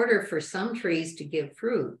 And in order for some trees to give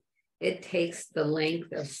fruit, it takes the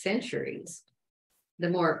length of centuries. The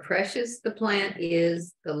more precious the plant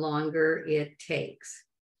is, the longer it takes.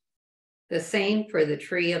 The same for the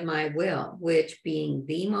tree of my will, which being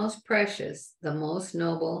the most precious, the most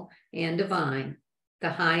noble and divine,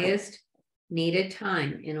 the highest, needed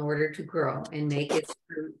time in order to grow and make its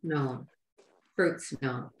fruits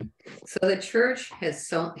known. So the church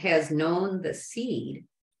has known the seed,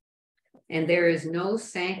 and there is no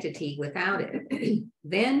sanctity without it.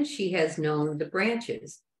 Then she has known the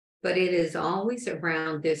branches, but it is always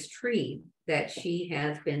around this tree that she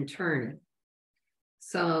has been turning.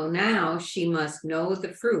 So now she must know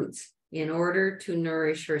the fruits in order to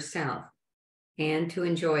nourish herself and to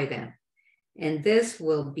enjoy them. And this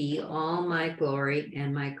will be all my glory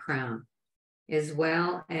and my crown, as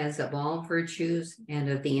well as of all virtues and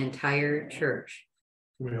of the entire church.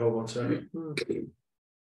 Let me hold 1 second.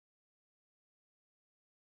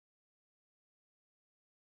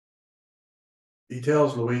 He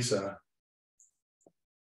tells Louisa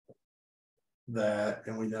that,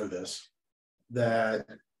 and we know this, that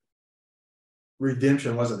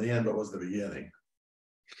redemption wasn't the end, but was the beginning.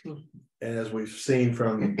 And as we've seen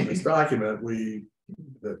from this document, we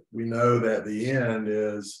know that the end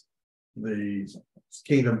is the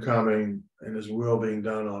kingdom coming and his will being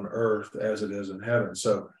done on earth as it is in heaven.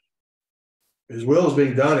 So his will is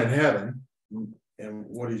being done in heaven, and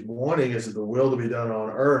what he's wanting is the will to be done on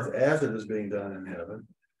earth as it is being done in heaven.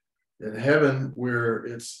 In heaven, where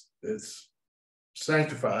it's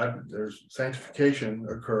sanctified, there's sanctification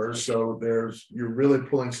occurs. So you're really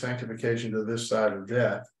pulling sanctification to this side of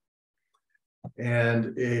death.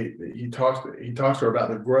 And he talks to her about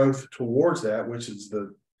the growth towards that, which is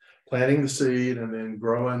the planting the seed and then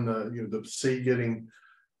growing the seed getting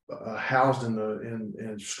housed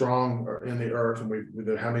in strong in the earth.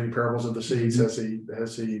 And how many parables of the seeds has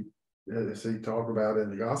he talked about in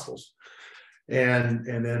the Gospels? And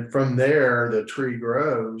then from there the tree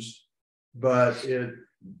grows, but it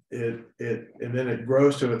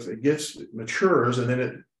grows to it matures, and then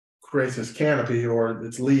it creates this canopy or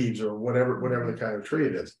its leaves or whatever the kind of tree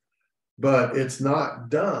it is. But it's not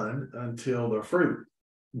done until the fruit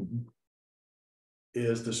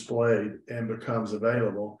is displayed and becomes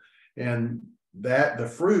available. And that the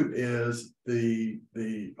fruit is the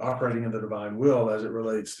operating in the divine will as it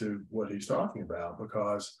relates to what he's talking about,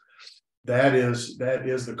 because that is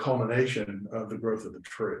the culmination of the growth of the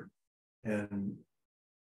tree. And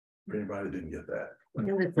if anybody didn't get that. And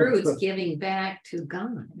the fruit's giving back to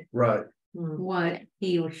God. Right. What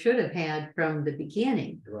he should have had from the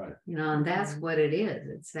beginning. Right. And that's what it is.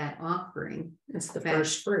 It's that offering. It's the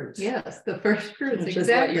first fruits. Yes, the first fruits. Which is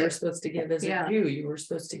what you were supposed to give as a Jew. You were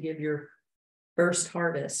supposed to give your first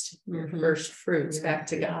harvest, your first fruits back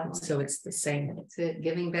to God. So it's the same. It's it,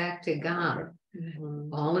 giving back to God.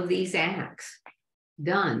 All of these acts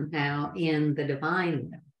done now in the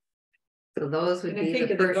divine. So those would be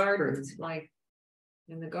the first fruits. Like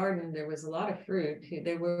in the garden, there was a lot of fruit.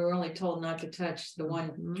 They were only told not to touch the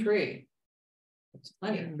one tree. There's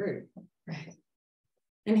plenty of fruit. Right.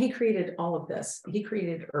 And he created all of this. He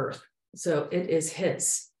created earth. So it is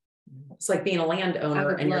his. It's like being a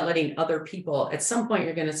landowner and you're letting other people, at some point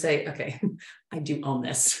you're going to say, okay, I do own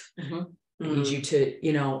this. I need you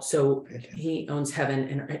to, so he owns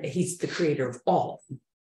heaven and he's the creator of all.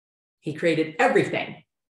 He created everything.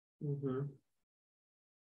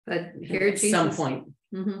 But here at some point,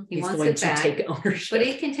 he wants going it to back, take ownership. but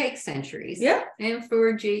it can take centuries. Yeah. And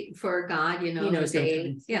for God, He knows a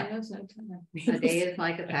day, no a day is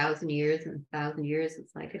like 1,000 years, and 1,000 years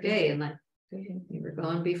is like a day, and like we were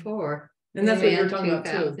going before. And that's what you're talking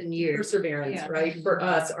about too. Years. Perseverance, right? For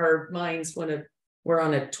us, our minds we're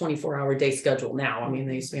on a 24-hour day schedule now. I mean,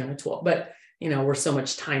 they used to be on a 12, but we're so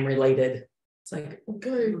much time related. It's like,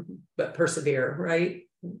 okay, but persevere, right?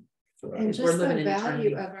 And just the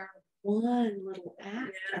value of our one little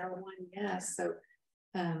act, our one yes. So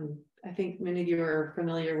I think many of you are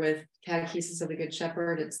familiar with Catechesis of the Good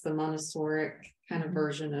Shepherd. It's the Montessoric kind of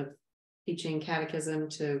version of teaching catechism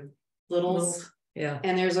to littles. Yeah.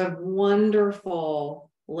 And there's a wonderful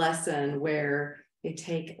lesson where they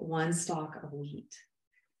take one stalk of wheat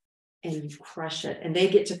and you crush it, and they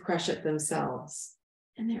get to crush it themselves.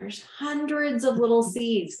 And there's hundreds of little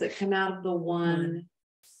seeds that come out of the one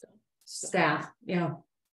staff. Yeah.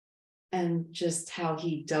 And just how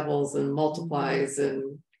he doubles and multiplies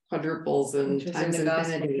and quadruples and Which is in times the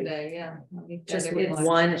gospel infinity. today, yeah. Just It's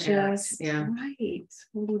one act, Just yeah. right.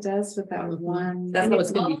 What he does with that one. That's how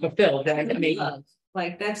it's gonna be fulfilled, right? I mean, love.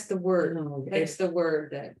 Like, that's the word, no, that's it's the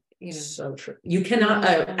word that, you know. so true. You cannot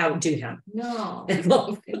outdo him. No, in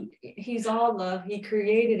love. he's all love. He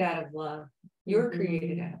created out of love. You're Mhm.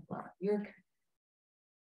 created out of love.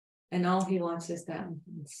 And all he wants is that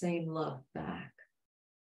same love back.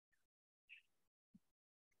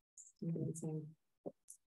 Amazing.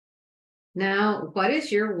 Now, what is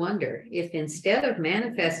your wonder if instead of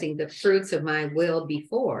manifesting the fruits of my will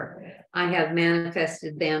before, I have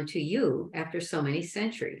manifested them to you after so many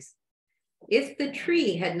centuries? If the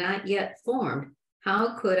tree had not yet formed,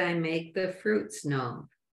 how could I make the fruits known?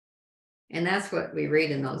 And that's what we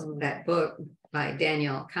read in that book by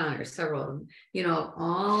Daniel Connor, several of them, you know,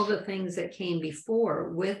 all the things that came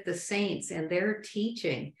before with the saints and their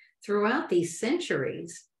teaching throughout these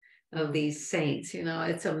centuries of these saints. You know,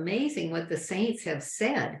 it's amazing what the saints have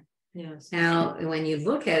said. Yes. Now, when you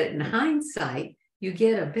look at it in hindsight, you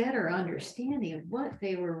get a better understanding of what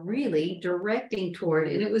they were really directing toward.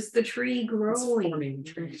 And it was the tree growing.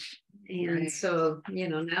 And so, you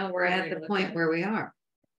know, now we're at the point where we are.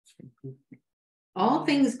 All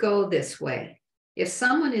things go this way. If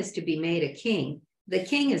someone is to be made a king, the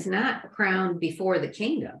king is not crowned before the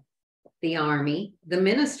kingdom. The army, the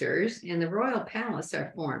ministers, and the royal palace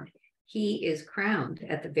are formed. He is crowned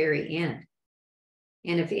at the very end.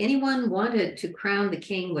 And if anyone wanted to crown the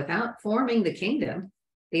king without forming the kingdom,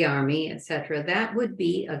 the army, etc., that would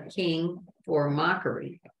be a king for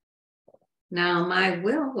mockery. Now, my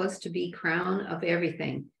will was to be crown of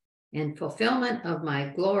everything and fulfillment of my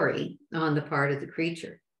glory on the part of the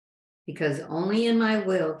creature, because only in my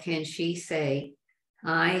will can she say,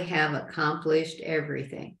 I have accomplished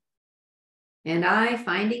everything. And I,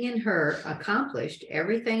 finding in her accomplished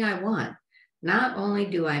everything I want, not only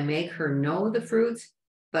do I make her know the fruits,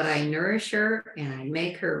 but I nourish her and I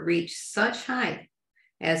make her reach such height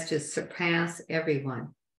as to surpass everyone.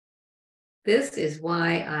 This is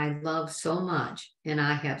why I love so much and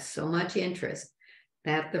I have so much interest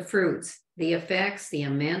that the fruits, the effects, the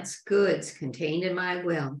immense goods contained in my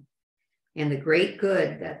will, and the great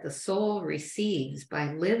good that the soul receives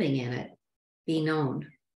by living in it be known.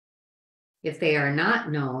 If they are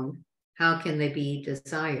not known, how can they be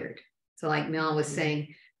desired? So like Mel was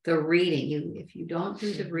saying, the reading, if you don't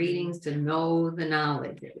do the readings to know the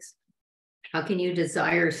knowledges, how can you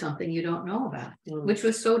desire something you don't know about? Which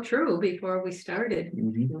was so true before we started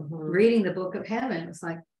reading the book of heaven. It's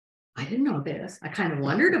like, I didn't know this. I kind of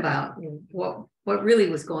wondered about what really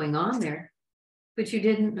was going on there, but you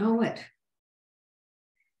didn't know it.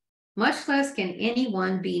 Much less can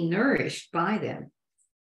anyone be nourished by them.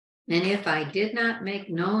 And if I did not make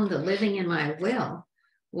known the living in my will,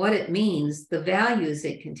 what it means, the values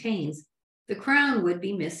it contains, the crown would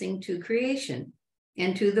be missing to creation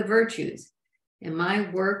and to the virtues, and my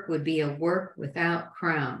work would be a work without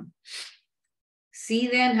crown. See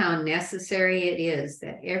then how necessary it is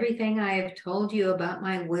that everything I have told you about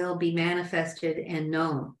my will be manifested and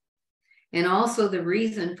known, and also the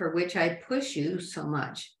reason for which I push you so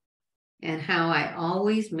much, and how I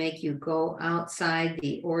always make you go outside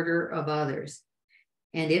the order of others.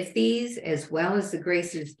 And if these, as well as the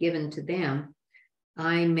graces given to them,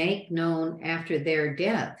 I make known after their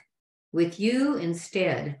death, with you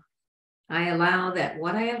instead, I allow that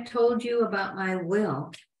what I have told you about my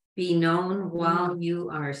will be known while you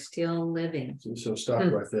are still living. So stop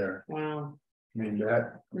right there. Wow. I mean,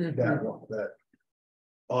 that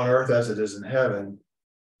on earth as it is in heaven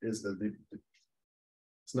is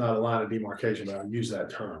it's not a line of demarcation, but I'll use that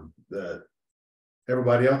term, that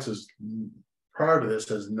everybody else is prior to this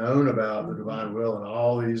has known about the divine will and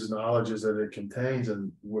all these knowledges that it contains,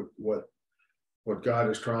 and what God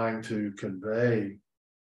is trying to convey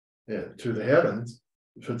to the heavens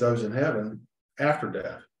for those in heaven after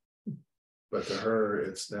death. But to her,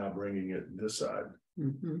 it's now bringing it this side.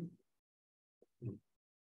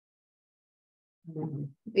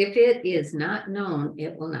 If it is not known,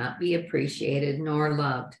 it will not be appreciated nor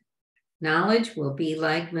loved. Knowledge will be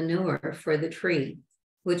like manure for the tree,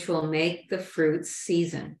 which will make the fruits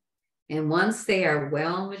season. And once they are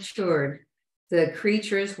well matured, the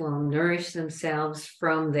creatures will nourish themselves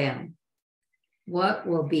from them. What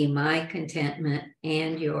will be my contentment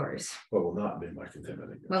and yours? What will not be my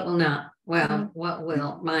contentment? What will not? Well, what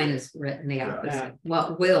will? Mine is written the opposite.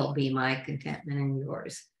 What will be my contentment and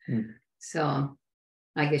yours? So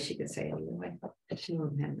I guess you could say it either way. She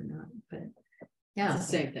won't have or not, but yeah. It's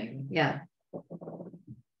the same thing. Yeah.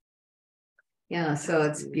 Yeah, so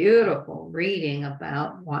it's beautiful reading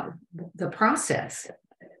about what the process.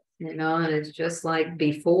 You know, and it's just like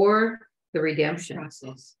before the redemption,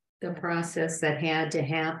 the process that had to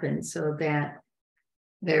happen so that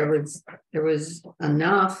there was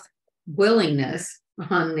enough willingness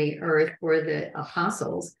on the earth for the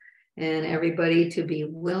apostles and everybody to be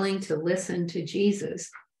willing to listen to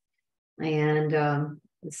Jesus. And the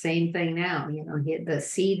same thing now, you know, the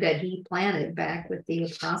seed that he planted back with the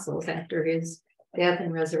apostles after his death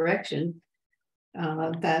and resurrection,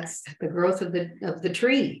 that's the growth of the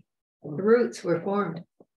tree. The roots were formed.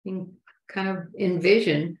 You can kind of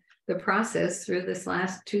envision the process through this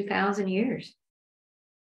last 2,000 years.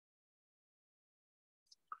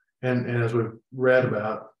 And as we've read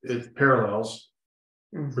about, it parallels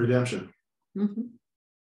redemption,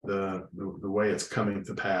 the way it's coming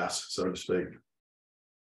to pass, so to speak.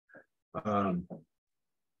 For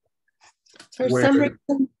some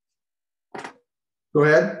reason, go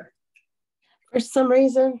ahead. For some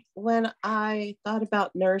reason, when I thought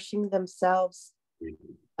about nourishing themselves,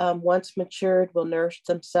 once matured, will nourish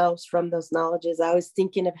themselves from those knowledges. I was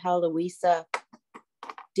thinking of how Louisa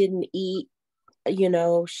didn't eat, you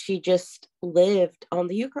know, she just lived on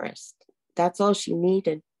the Eucharist. That's all she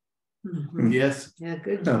needed. Yes. Yeah,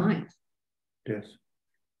 good point. Yes.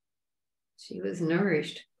 She was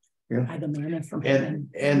nourished. By the manna from heaven.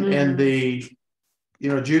 And the, you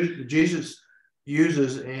know, Jesus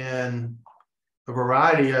uses in a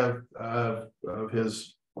variety of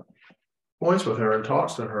his points with her and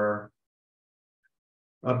talks to her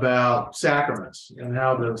about sacraments and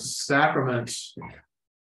how the sacraments,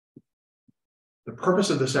 the purpose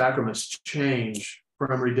of the sacraments change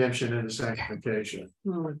from redemption into sanctification.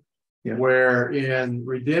 Yeah. Where in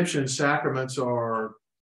redemption, sacraments are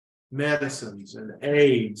medicines and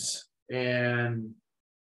aids and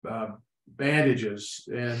bandages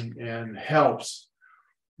and helps,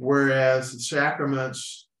 whereas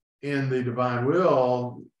sacraments in the divine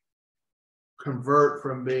will convert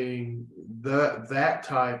from being that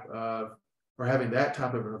type of, or having that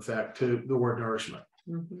type of an effect, to the word nourishment.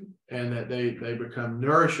 And that they become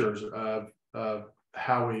nourishers of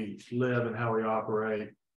how we live and how we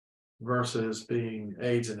operate, versus being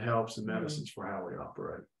aids and helps and medicines for how we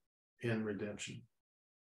operate in redemption.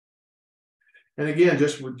 And again,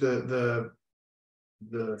 just with the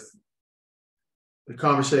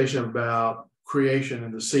conversation about creation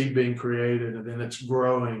and the seed being created and then it's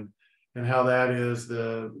growing, and how that is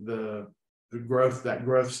the growth, that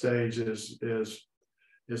growth stage is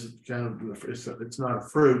kind of, it's not a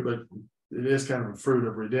fruit, but it is kind of a fruit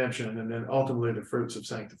of redemption, and then ultimately the fruits of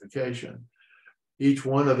sanctification. Each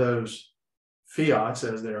one of those fiats,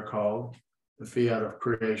 as they are called, the fiat of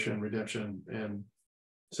creation, redemption, and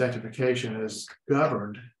sanctification, is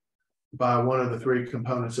governed by one of the three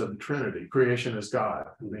components of the Trinity. Creation is God.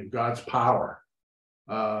 I mean, God's power.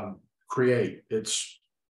 Create. It's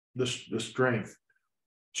the strength.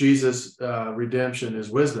 Jesus' redemption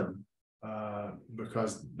is wisdom,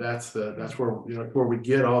 because that's where, you know, where we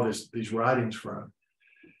get all these writings from.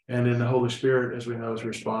 And then the Holy Spirit, as we know, is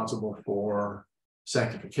responsible for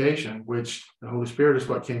sanctification, which the Holy Spirit is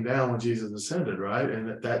what came down when Jesus ascended, right?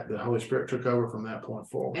 And that the Holy Spirit took over from that point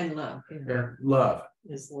forward. And love. And love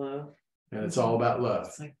Is love. and it's all about love.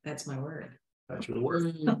 It's like, that's my word. That's your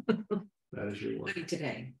word. That is your word.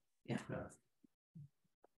 Today. Yeah.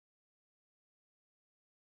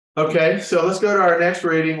 Okay, so let's go to our next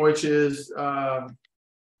reading, which is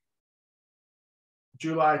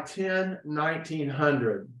July 10,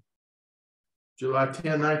 1900. July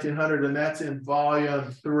 10, 1900, and that's in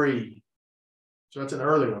volume 3. So that's an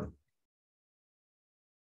early one.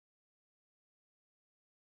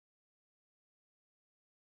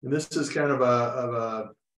 And this is kind of a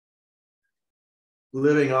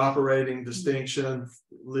living, operating distinction,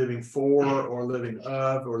 living for or living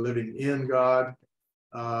of or living in God.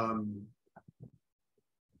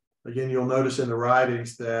 Again, you'll notice in the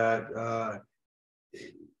writings that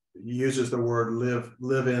he uses the word live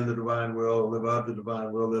in the divine will, live of the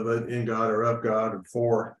divine will, live in God or of God, and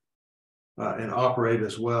for and operate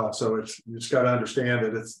as well. So you just got to understand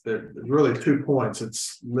that there's really 2 points.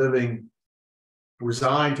 It's living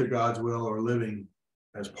resigned to God's will or living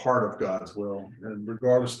as part of God's will. And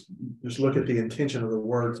regardless, just look at the intention of the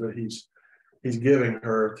words that he's giving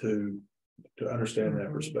her to understand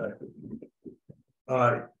that perspective.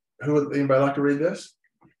 Anybody like to read this?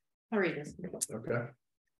 I'll read this. Okay.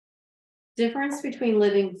 Difference between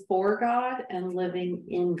living for God and living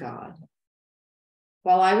in God.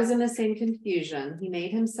 While I was in the same confusion, he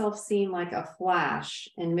made himself seem like a flash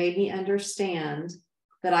and made me understand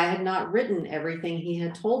that I had not written everything he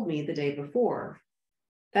had told me the day before.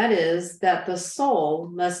 That is, that the soul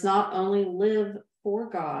must not only live for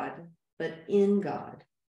God, but in God.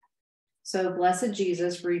 So blessed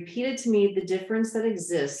Jesus repeated to me the difference that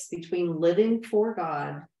exists between living for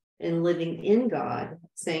God and living in God,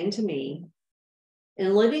 saying to me,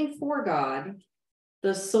 in living for God,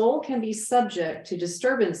 the soul can be subject to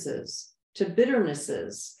disturbances, to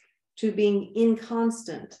bitternesses, to being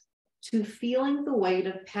inconstant, to feeling the weight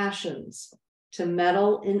of passions, to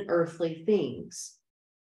meddle in earthly things.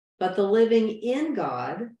 But the living in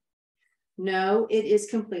God, no, it is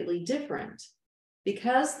completely different.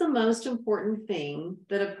 Because the most important thing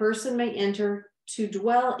that a person may enter to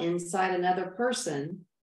dwell inside another person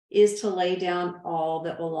is to lay down all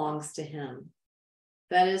that belongs to him.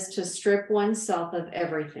 That is to strip oneself of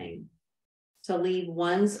everything, to leave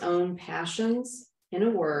one's own passions, in a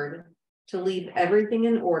word, to leave everything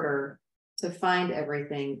in order, to find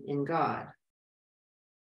everything in God.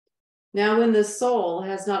 Now, when the soul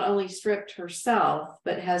has not only stripped herself,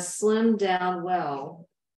 but has slimmed down well,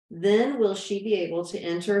 then will she be able to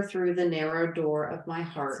enter through the narrow door of my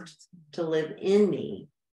heart to live in me,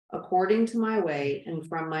 according to my way and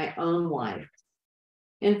from my own life.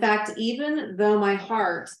 In fact, even though my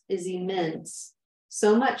heart is immense,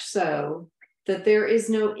 so much so that there is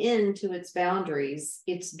no end to its boundaries,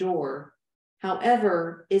 its door,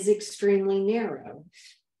 however, is extremely narrow,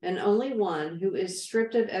 and only one who is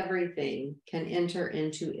stripped of everything can enter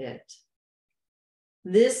into it.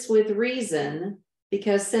 This with reason,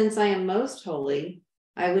 because since I am most holy,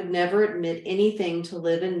 I would never admit anything to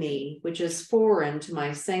live in me which is foreign to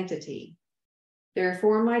my sanctity.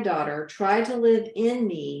 Therefore, my daughter, try to live in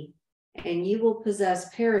me, and you will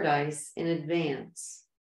possess paradise in advance.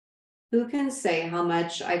 Who can say how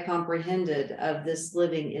much I comprehended of this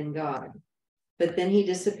living in God? But then he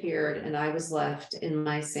disappeared, and I was left in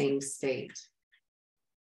my same state.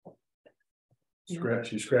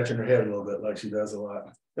 She's scratching her head a little bit like she does a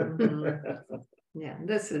lot. Mm-hmm. Yeah,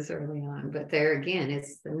 this is early on, but there again,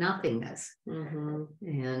 it's the nothingness. Mm-hmm.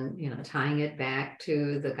 And, tying it back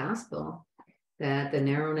to the gospel, that the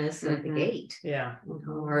narrowness of the gate, Yeah.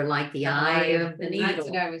 or like the eye of the needle. That's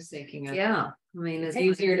what I was thinking of. Yeah, I mean, It's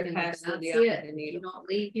easier to pass through the eye of the needle. You don't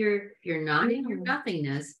leave you're not in your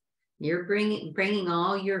nothingness. You're bringing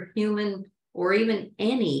all your human, or even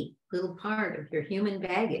any little part of your human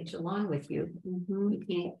baggage along with you. Mm-hmm. You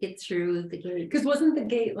can't get through the gate. Because wasn't the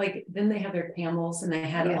gate like, then they had their camels and they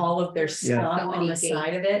had all of their stuff So on the many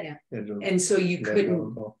side of it. Yeah. And so you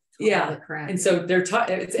couldn't, All yeah. the crap. And so they're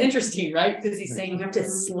it's interesting, right? Because he's saying you have to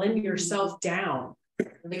slim yourself down.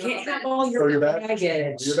 You can't have all Throw your baggage.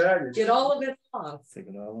 baggage. Your baggage. Get all of it off.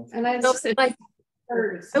 And I So, just like,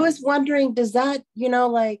 I was wondering, does that,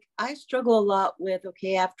 like, I struggle a lot with,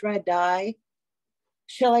 okay, after I die,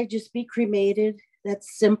 shall I just be cremated?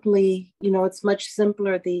 That's simply, it's much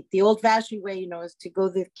simpler. The old fashioned way, is to go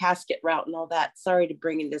the casket route and all that. Sorry to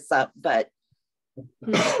bringing this up, but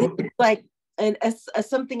like, and as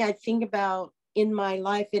something I think about in my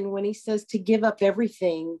life, and when he says to give up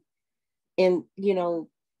everything and,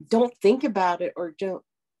 don't think about it, or don't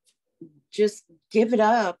just give it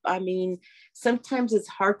up. I mean, sometimes it's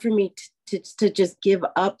hard for me to just give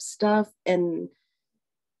up stuff. And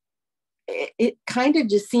it kind of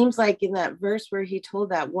just seems like in that verse where he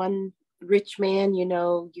told that one rich man,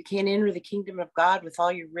 you can't enter the kingdom of God with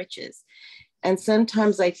all your riches. And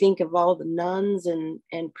sometimes I think of all the nuns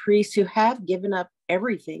and priests who have given up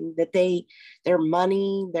everything, that their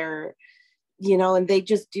money, their, and they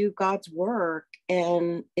just do God's work.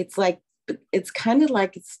 And it's like, it's kind of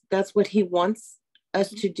like that's what he wants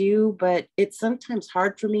us to do, but it's sometimes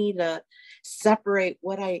hard for me to separate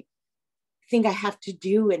what I think I have to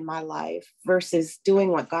do in my life versus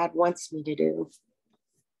doing what God wants me to do.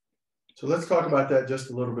 So let's talk about that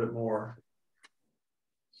just a little bit more.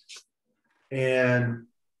 And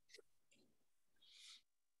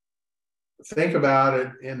think about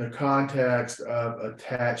it in the context of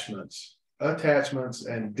attachments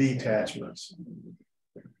and detachments.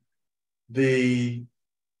 The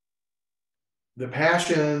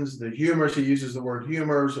passions, the humors, he uses the word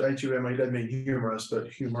humors, H-U-M-A, doesn't mean humorous, but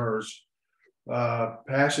humors.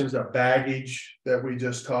 Passions are baggage that we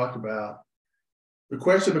just talked about. The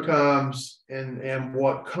question becomes, and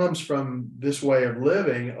what comes from this way of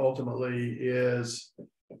living ultimately is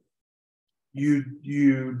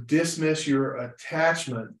you dismiss your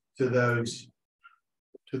attachment to those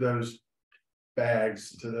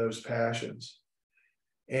bags, to those passions.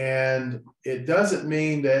 And it doesn't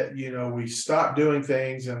mean that, we stop doing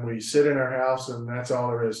things and we sit in our house and that's all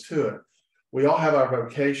there is to it. We all have our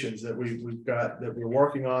vocations that we've got, that we're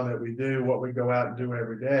working on, that we do, what we go out and do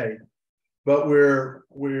every day. But we are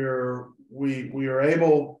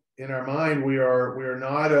able, in our mind, we're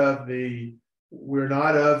not of the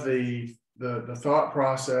the thought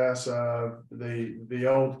process of the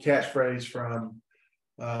old catchphrase from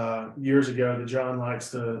years ago that John likes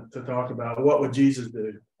to talk about. What would Jesus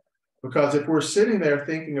do? Because if we're sitting there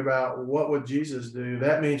thinking about what would Jesus do,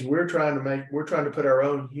 that means we're trying to put our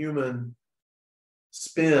own human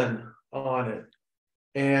spin on it.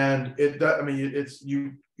 And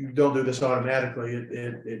you don't do this automatically.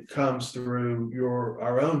 It comes through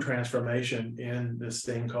our own transformation in this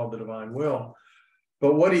thing called the divine will.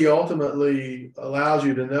 But what he ultimately allows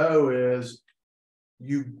you to know is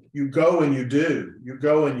you go and you do,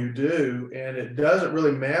 and it doesn't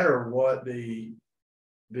really matter what the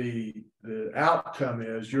outcome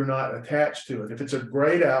is. You're not attached to it. If it's a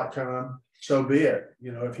great outcome, so be it.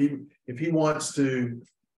 If he wants to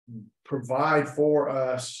provide for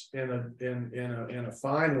us in a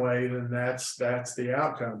fine way, then that's the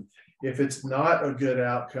outcome. If it's not a good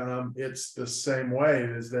outcome, it's the same way.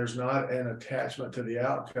 There's not an attachment to the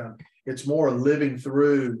outcome. It's more living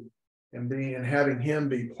through and having him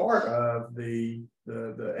be part of the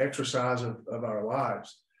exercise of our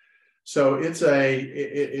lives. So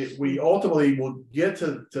we ultimately will get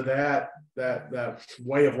to that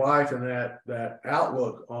way of life and that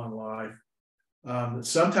outlook on life.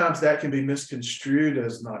 Sometimes that can be misconstrued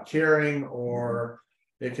as not caring, or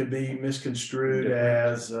it could be misconstrued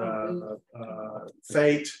as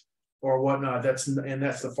fate or whatnot. That's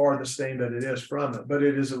the farthest thing that it is from it. But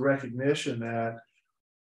it is a recognition that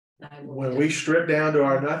when we strip down to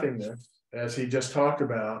our nothingness, as he just talked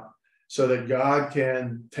about, so that God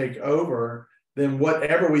can take over, then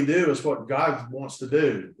whatever we do is what God wants to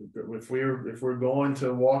do. If we're going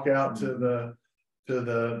to walk out to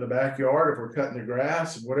the backyard, if we're cutting the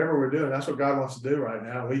grass, whatever we're doing, that's what God wants to do right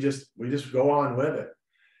now. We just go on with it.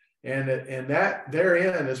 And that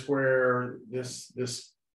therein is where this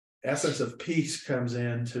essence of peace comes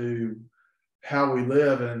into how we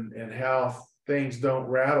live and how things don't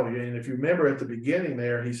rattle you. And if you remember at the beginning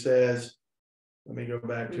there, he says, let me go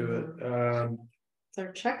back to it. It's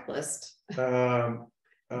our checklist.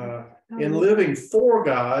 In living for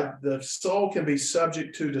God, the soul can be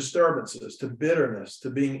subject to disturbances, to bitterness, to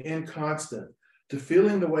being inconstant, to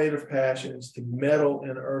feeling the weight of passions, to meddle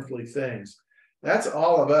in earthly things. That's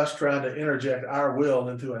all of us trying to interject our will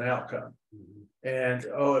into an outcome. And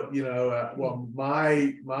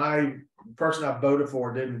my person I voted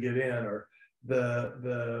for didn't get in, or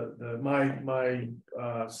my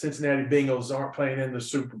Cincinnati Bengals aren't playing in the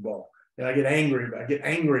Super Bowl, and I get angry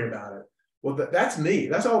about it. Well, that's me.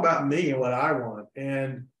 That's all about me and what I want.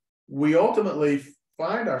 And we ultimately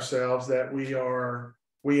find ourselves that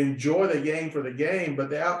we enjoy the game for the game, but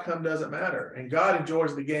the outcome doesn't matter. And God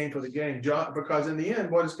enjoys the game for the game, because in the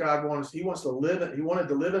end, what does God want us? He wanted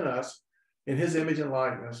to live in us in his image and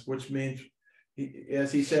likeness, which means,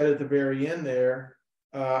 as he said at the very end there,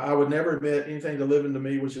 I would never admit anything to live into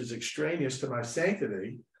me which is extraneous to my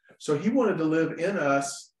sanctity. So he wanted to live in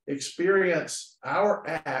us, experience our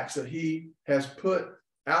acts that he has put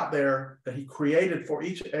out there, that he created for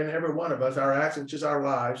each and every one of us, our acts, which is our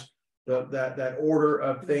lives, that order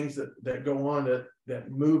of things that go on that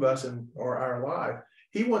move us or our life.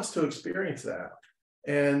 He wants to experience that.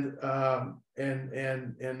 And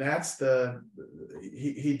that's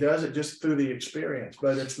he does it just through the experience,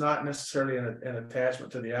 but it's not necessarily an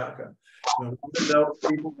attachment to the outcome.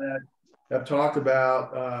 People that have talked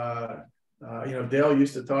about, Dale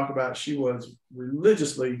used to talk about, she was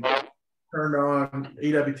religiously turned on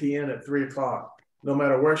EWTN at 3:00. No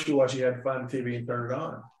matter where she was, she had to find the TV and turn it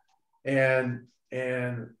on.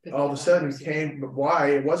 And all of a sudden came, but why?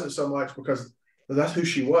 It wasn't so much because that's who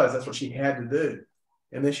she was. That's what she had to do.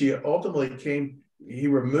 And then she ultimately he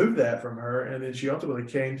removed that from her. And then she ultimately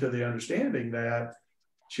came to the understanding that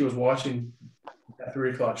she was watching that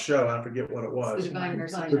 3:00 show. I forget what it was. The Divine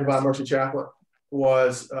Mercy Chaplet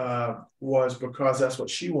was because that's what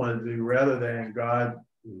she wanted to do rather than God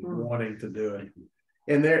wanting to do it.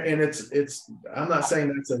 And it's I'm not saying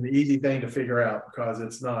that's an easy thing to figure out, because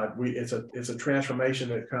it's not. It's a transformation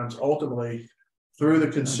that comes ultimately through the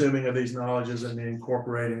consuming of these knowledges and the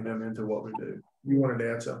incorporating them into what we do. You wanted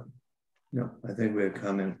to add something? No, I think we had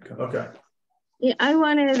comment. Okay. Yeah, I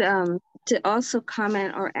wanted to also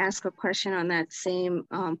comment or ask a question on that same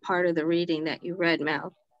part of the reading that you read,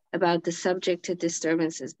 Mel, about the subject to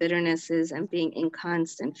disturbances, bitternesses, and being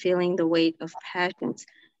inconstant, feeling the weight of passions.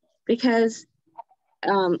 Because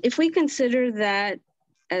if we consider that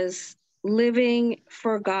as living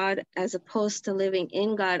for God as opposed to living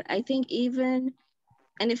in God, I think even,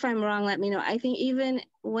 and if I'm wrong, let me know, I think even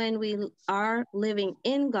when we are living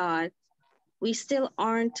in God, we still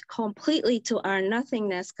aren't completely to our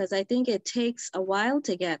nothingness, because I think it takes a while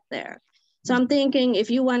to get there. So I'm thinking if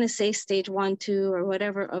you want to say stage 1, 2, or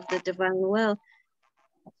whatever of the divine will,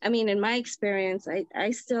 I mean, in my experience,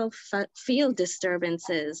 I still feel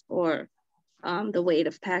disturbances or the weight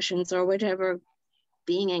of passions or whatever,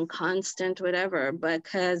 being in constant whatever,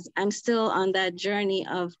 because I'm still on that journey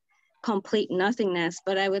of complete nothingness,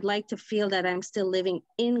 but I would like to feel that I'm still living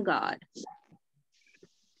in God.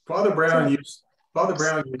 Father Brown, you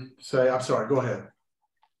say, I'm sorry, go ahead.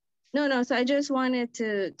 No, so I just wanted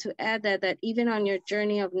to add that even on your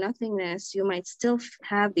journey of nothingness, you might still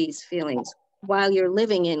have these feelings while you're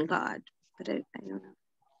living in God, but I don't know.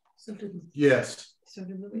 Yes. So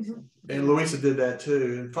did Louisa. And Louisa did that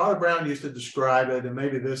too. And Father Brown used to describe it, and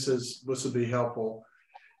maybe this will be helpful,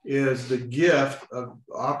 is the gift of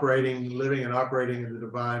living and operating in the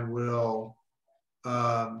divine will.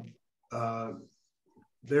 There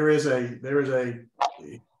is a,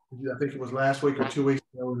 I think it was last week or 2 weeks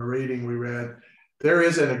ago in the reading we read, there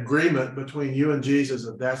is an agreement between you and Jesus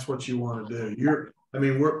that that's what you want to do.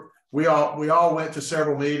 We all went to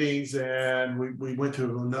several meetings, and we went to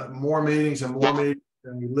more meetings and more meetings,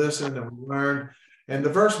 and we listened and we learned. And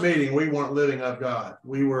the first meeting, we weren't living of God.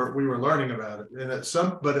 We were learning about it. And at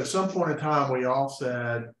some point in time, we all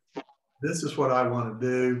said, this is what I want to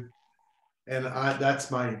do. And that's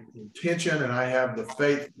my intention. And I have the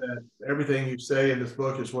faith that everything you say in this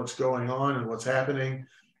book is what's going on and what's happening.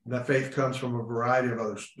 And that faith comes from a variety of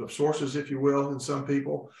other sources, if you will, in some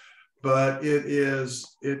people. But it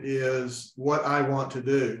is what I want to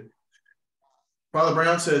do. Father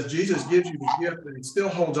Brown says Jesus gives you the gift, and he still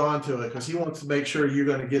holds on to it because he wants to make sure you're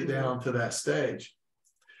going to get down to that stage.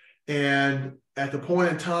 And at the point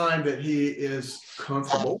in time that he is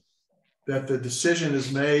comfortable, that the decision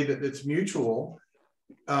is made, that it's mutual,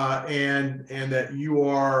 and that you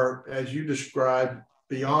are, as you described,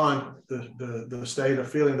 beyond the state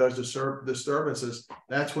of feeling those disturbances,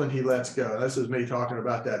 that's when he lets go. This is me talking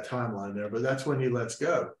about that timeline there, but that's when he lets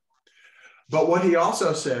go. But what he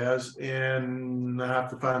also says, and I have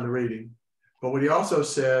to find the reading, but what he also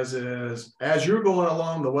says is, as you're going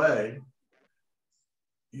along the way,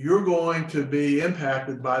 you're going to be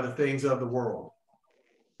impacted by the things of the world.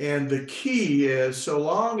 And the key is, so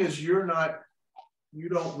long as you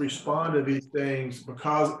don't respond to these things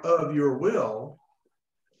because of your will,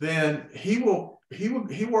 then he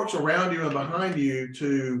works around you and behind you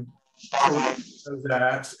to correct those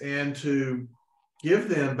acts and to give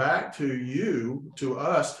them back to you, to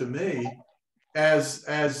us, to me, as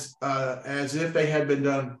if they had been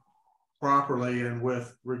done properly and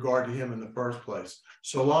with regard to him in the first place.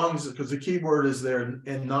 So long as, because the key word is there,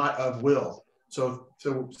 and not of will. So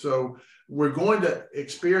we're going to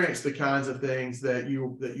experience the kinds of things that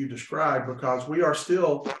you described, because we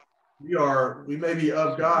may be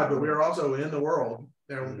of God, but we are also in the world,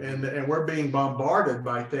 and we're being bombarded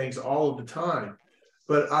by things all of the time.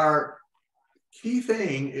 But our key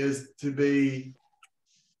thing is to be,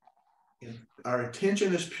 our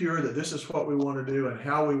intention is pure, that this is what we want to do and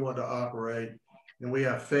how we want to operate. And we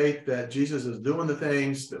have faith that Jesus is doing the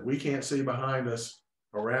things that we can't see behind us,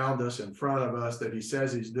 around us, in front of us, that he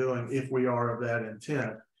says he's doing, if we are of that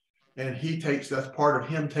intent. And that's part of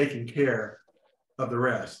him taking care of the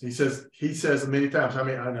rest. He says many times, I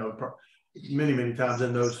know many times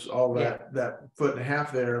in those, all that foot and a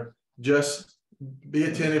half there, just be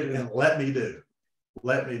attentive and let me do.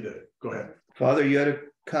 Go ahead. Father, you had a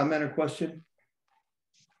comment or question?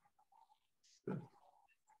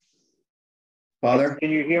 Father? Can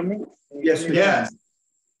you hear me? Yes. Yes.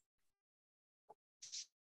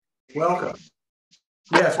 Welcome.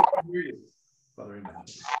 Yes, we can hear you. Father, amen.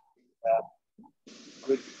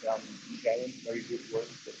 Good, Gavin, very good work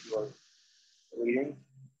that you are reading.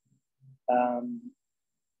 I'm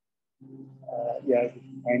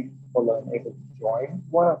able to join.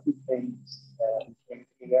 One of the things came to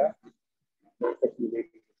me there, particularly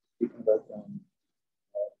speaking about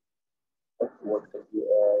the work that you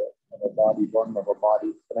in a body, born of a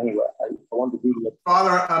body. But anyway, I want to be with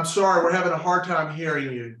Father, I'm sorry, we're having a hard time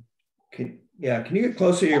hearing you. Can you get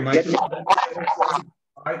closer to your microphone?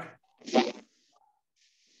 Mike?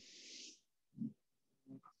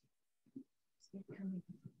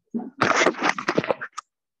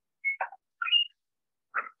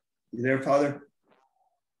 You there, Father?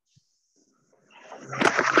 Is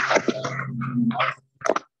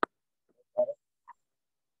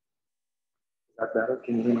that better?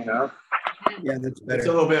 Can you hear me now? Yeah, that's better. It's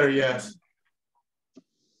a little better, yes.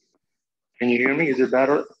 Can you hear me? Is it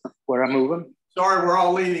better where I'm moving? Sorry, we're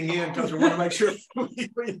all leaning in because we want to make sure we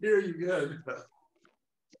hear you good.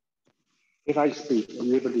 If I speak, are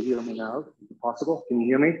you able to hear me now? Is it possible? Can you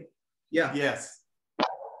hear me? Yeah. Yes.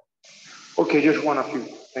 Okay, just one or two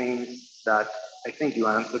things. that I think you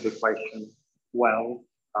answered the question well.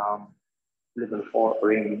 Little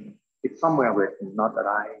offering, it's somewhere written, not that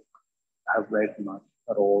I have read much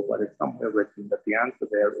at all, but it's somewhere written that the answer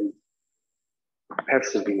there is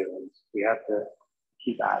perseverance. We have to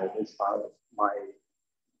keep at it, as far as my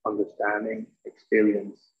understanding,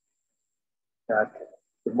 experience, that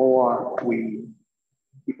the more we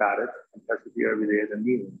keep at it and persevere with it, the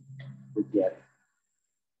nearer we get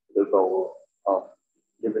the goal of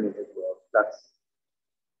living in His world. That's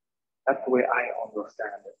the way I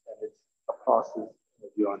understand it, and it's a process, a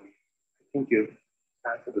journey. I think you've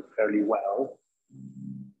answered it fairly well,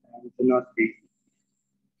 and to not be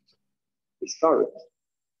discouraged.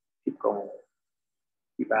 Keep going,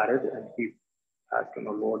 keep at it, and keep asking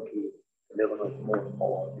the Lord to deliver us more and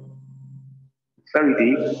more. It's very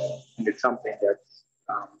deep, and it's something that's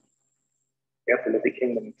you have to let the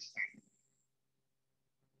kingdom expand.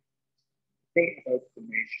 Think about the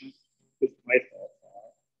nation, just my thoughts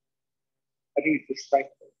are. I think it's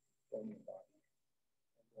respectful for anybody.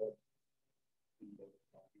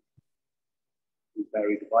 We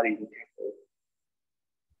bury the body in the temple,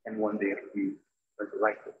 and one day it'll be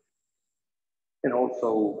resurrected. And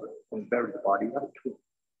also, when we bury the body, we have a tomb,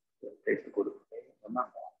 a place to go to pray or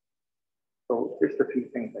not. So just a few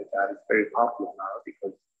things like that. It's very popular now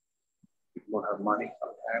because people don't have money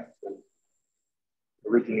sometimes. And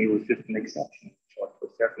originally, it was just an exception for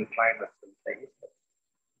certain climates and things. But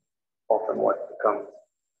often, what becomes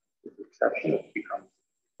this exception, it becomes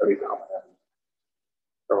very common.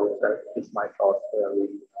 So that is my thoughts there.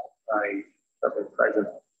 Really, I have been present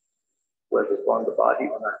whether it's on the body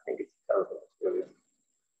or not. I think it's a terrible experience.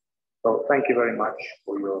 So thank you very much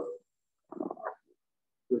for your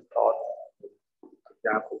good thoughts.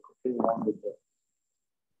 Example, continue on with the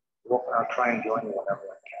work. I'll try and join you whenever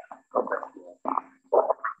I can. God bless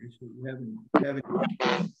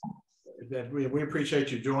you. We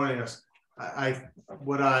appreciate you joining us. I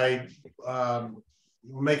will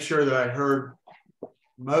make sure that I heard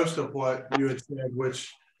most of what you had said,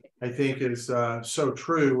 which I think is so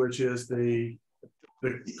true, which is the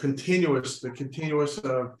continuous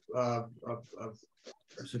of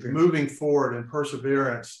moving forward and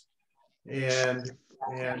perseverance, and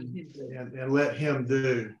let Him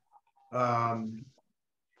do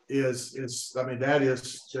is I mean,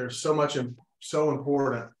 there's so much so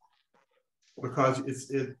important, because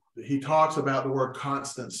he talks about the word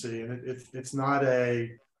constancy, and it's not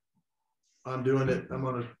a I'm doing it, I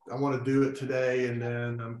want to do it today, and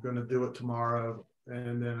then I'm going to do it tomorrow,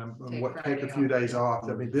 and then I'm going to take a few days off.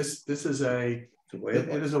 I mean, this is it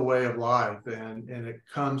is a way of life, and it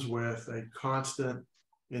comes with a constant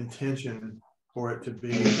intention for it to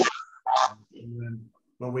be. And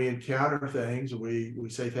when we encounter things, we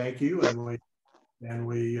say thank you, and we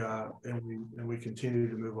continue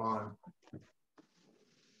to move on,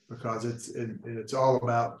 because it's all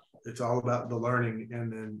about the learning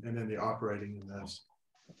and then the operating in this.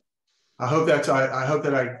 I hope that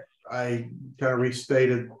I kind of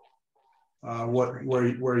restated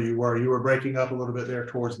where you were. You were breaking up a little bit there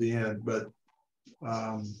towards the end, but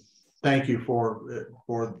thank you for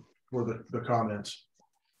the comments.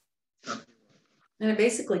 And it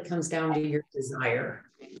basically comes down to your desire,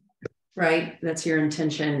 right? That's your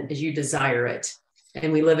intention, is you desire it.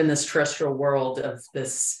 And we live in this terrestrial world of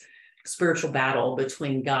this spiritual battle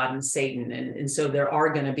between God and Satan. And so there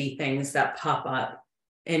are going to be things that pop up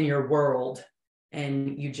in your world,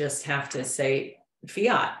 and you just have to say,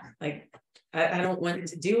 fiat, like, I don't want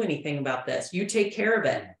to do anything about this. You take care of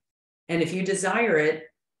it. And if you desire it,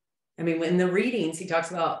 I mean, in the readings, he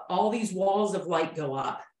talks about all these walls of light go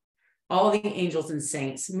up, all the angels and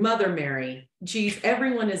saints, Mother Mary, geez,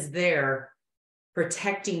 everyone is there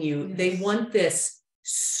protecting you. Yes. They want this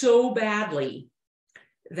so badly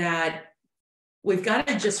that we've got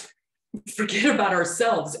to just forget about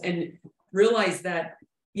ourselves and realize that,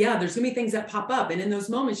 yeah, there's gonna be things that pop up. And in those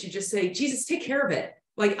moments, you just say, Jesus, take care of it.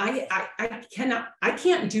 Like, I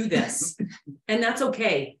can't do this. And that's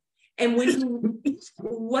okay. And when you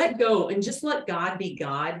let go and just let God be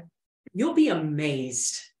God, you'll be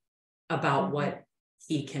amazed about what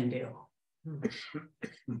He can do.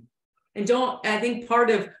 And I think part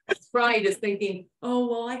of pride is thinking, oh,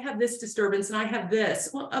 well, I have this disturbance and I have this.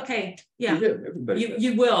 Well, okay, yeah,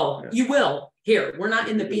 you will. Here, we're not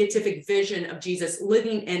in the beatific vision of Jesus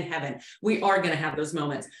living in heaven. We are going to have those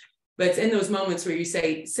moments. But it's in those moments where you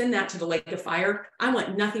say, send that to the lake of fire. I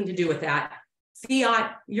want nothing to do with that.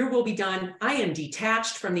 Fiat, your will be done. I am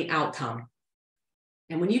detached from the outcome.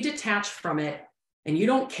 And when you detach from it and you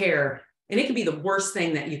don't care, and it can be the worst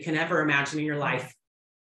thing that you can ever imagine in your life,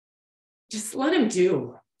 just let Him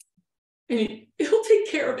do, and He'll take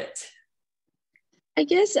care of it.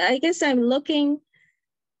 I guess I'm looking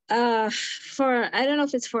for, I don't know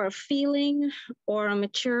if it's for a feeling or a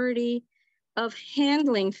maturity of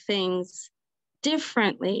handling things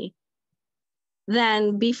differently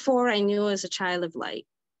than before I knew as a child of light.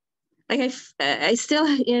 Like I still,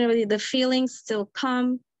 the feelings still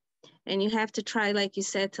come, and you have to try, like you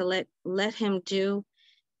said, to let him do.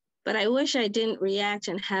 But I wish I didn't react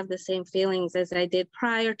and have the same feelings as I did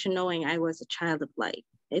prior to knowing I was a child of light.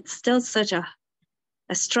 It's still such a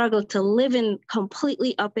struggle to live in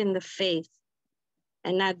completely up in the faith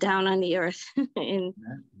and not down on the earth. in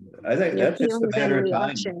I think that's just a matter of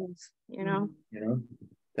time. You know?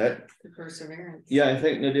 That the perseverance. Yeah, I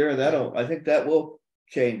think Nadira, I think that will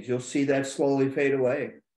change. You'll see that slowly fade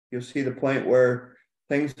away. You'll see the point where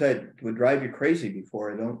things that would drive you crazy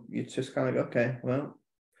before it's just kind of like, okay, well,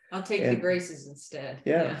 I'll take the graces instead.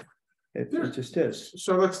 Yeah. It just is.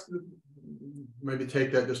 So let's maybe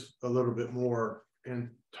take that just a little bit more and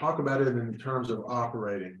talk about it in terms of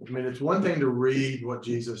operating. I mean, it's one thing to read what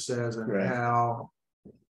Jesus says and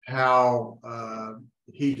how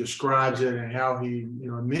he describes it, and how he,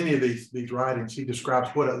 in many of these writings, he describes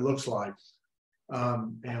what it looks like,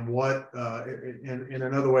 and what, and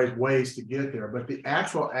in other ways to get there. But the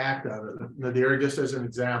actual act of it, Nadira, just as an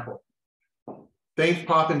example, things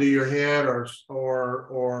pop into your head, or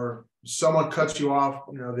someone cuts you off.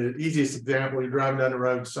 The easiest example: you're driving down the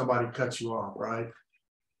road, somebody cuts you off, right?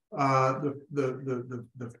 The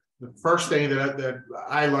first thing that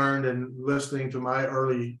I learned in listening to my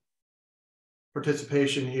early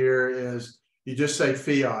participation here is you just say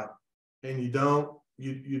fiat, and you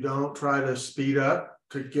don't try to speed up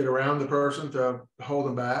to get around the person, to hold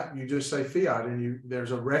them back. You just say fiat, and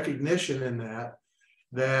there's a recognition in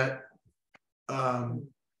that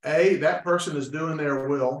A, that person is doing their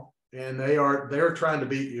will, and they're trying to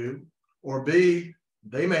beat you, or B,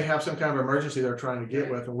 they may have some kind of emergency they're trying to get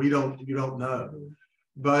with, and you don't know.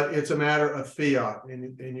 But it's a matter of fiat,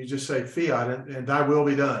 and you just say fiat, and thy will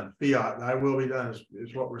be done. Fiat, thy will be done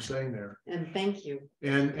is what we're saying there. And thank you.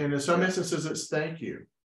 And in some instances, it's thank you.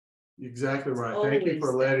 Exactly right. Thank you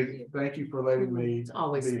for letting me. It's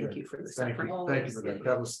always thank you for the suffering. Thank you for that.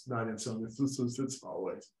 That was not in some instances. It's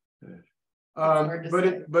always.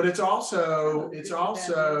 But it's also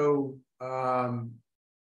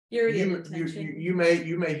you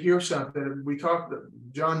may hear something.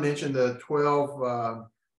 John mentioned the 12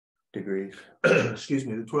 degrees. Excuse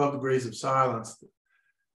me, the 12 degrees of silence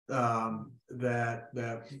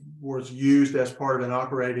that was used as part of an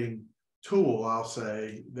operating tool, I'll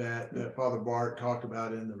say, that Father Bart talked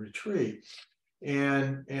about in the retreat.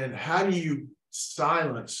 And how do you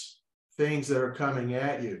silence things that are coming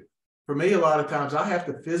at you? For me, a lot of times I have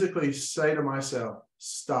to physically say to myself,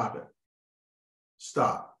 stop it.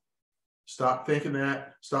 Stop thinking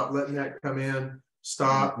that, stop letting that come in,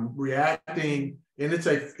 stop reacting. And it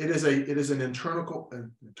is an internal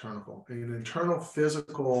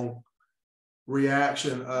physical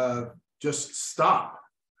reaction of just stop.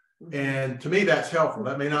 And to me, that's helpful.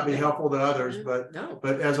 That may not be helpful to others, but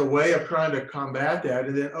as a way of trying to combat that.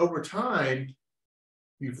 And then over time,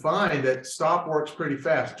 you find that stop works pretty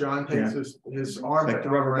fast. John takes his arm like the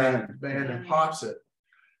rubber band and pops it.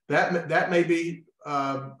 That may be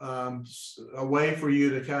a way for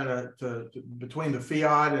you to kind of between the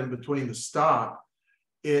fiat and between the stop,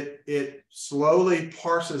 it slowly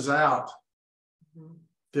parses out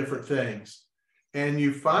different things, and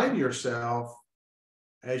you find yourself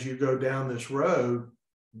as you go down this road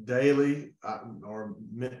daily or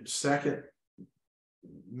second,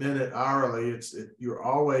 minute, hourly. You're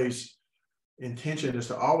always intention is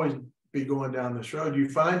to always be going down this road. You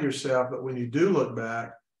find yourself that when you do look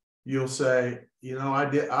back, you'll say,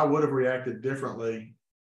 I would have reacted differently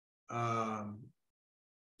to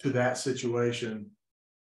that situation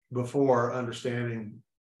before understanding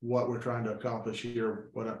what we're trying to accomplish here,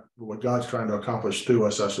 what God's trying to accomplish through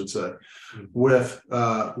us, I should say, with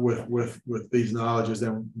these knowledges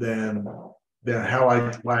than how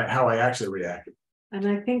I actually reacted. And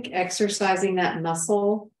I think exercising that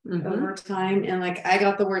muscle over time, and like I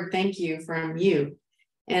got the word thank you from you,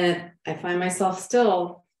 and I find myself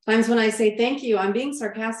still times when I say thank you, I'm being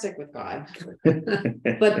sarcastic with God,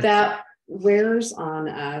 but that wears on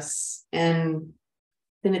us, and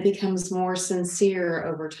then it becomes more sincere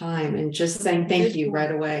over time, and just saying thank you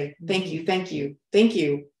right away. Thank you, thank you, thank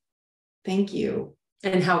you, thank you.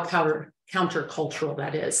 And how countercultural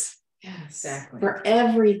that is. Yes, exactly. For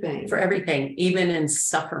everything, even in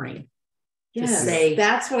suffering. Yes, say,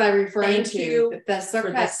 that's what I refer thank to. You the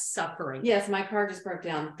for the suffering. Yes, my car just broke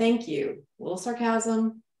down. Thank you. A little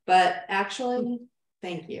sarcasm, but actually,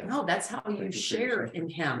 thank you. No, that's how you share in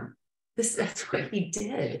Him. That's what he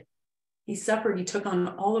did. He suffered, he took on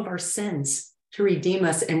all of our sins to redeem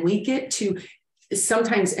us. And we get to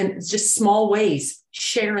sometimes, and just small ways,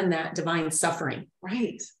 share in that divine suffering.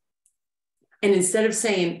 Right. And instead of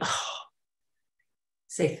saying, oh,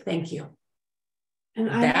 say thank you. And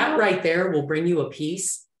that right there will bring you a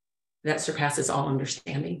peace that surpasses all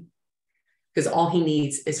understanding. Because all he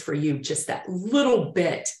needs is for you just that little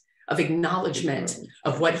bit of acknowledgement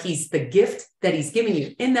of what he's, the gift that he's giving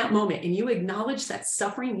you in that moment. And you acknowledge that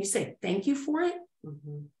suffering, you say thank you for it.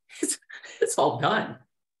 It's all done.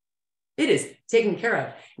 It is taken care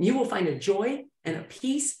of. And you will find a joy and a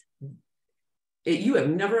peace that you have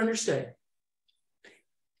never understood.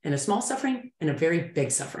 And a small suffering and a very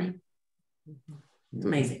big suffering. It's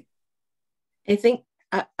amazing. I think,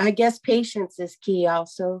 I guess patience is key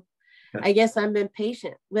also. I guess I'm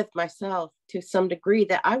impatient with myself to some degree,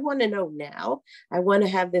 that I want to know now. I want to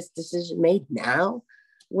have this decision made now,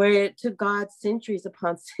 where it took God centuries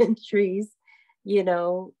upon centuries, you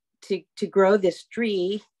know, to grow this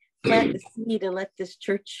tree, plant the seed and let this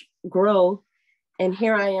church grow. And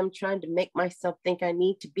here I am trying to make myself think I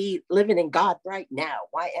need to be living in God right now.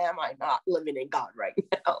 Why am I not living in God right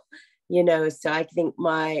now? You know, so I think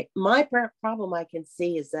my problem I can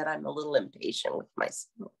see is that I'm a little impatient with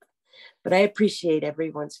myself. But I appreciate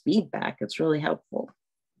everyone's feedback. It's really helpful.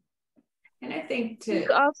 And I think to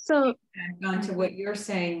also add on to what you're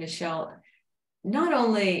saying, Michelle, not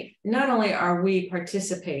only are we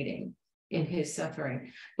participating in his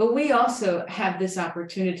suffering, but we also have this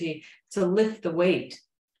opportunity to lift the weight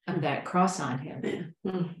of that cross on him. I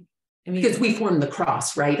mean, because we form the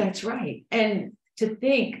cross, right? That's right. And to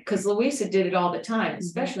think, because Louisa did it all the time,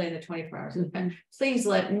 especially in the 24 hours of the please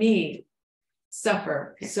let me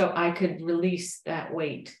suffer so I could release that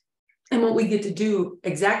weight. And what we get to do,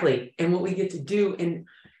 exactly, and what we get to do in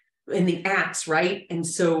the acts, right? And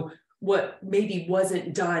so what maybe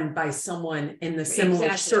wasn't done by someone in the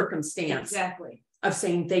similar circumstance of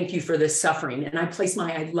saying thank you for this suffering, and I place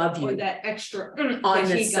my I love you, or that extra on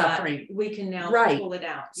this suffering, we can now pull it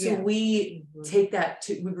out. So we take that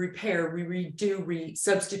to, we repair, we redo, we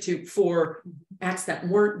substitute for acts that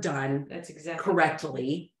weren't done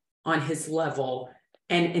correctly on his level.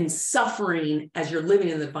 And in suffering, as you're living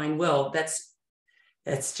in the divine will, that's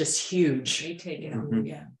just huge. We take it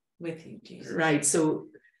with you, Jesus. Right. So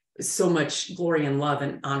much glory and love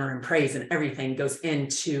and honor and praise and everything goes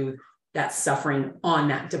into that suffering on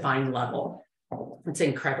that divine level. It's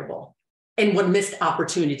incredible. And what missed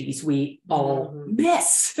opportunities we all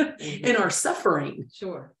miss in our suffering.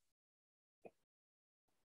 Sure.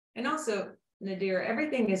 And also, Nadir,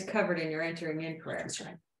 everything is covered in your entering in prayer. That's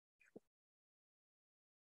right.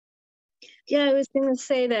 Yeah, I was going to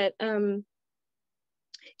say that,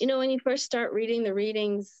 you know, when you first start reading the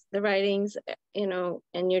writings, you know,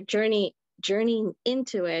 and your journeying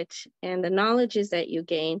into it and the knowledges that you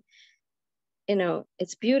gain, you know,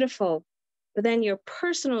 it's beautiful. But then your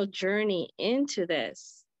personal journey into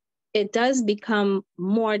this, it does become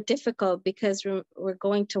more difficult because we're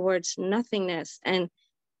going towards nothingness. And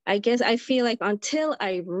I guess I feel like until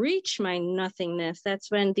I reach my nothingness,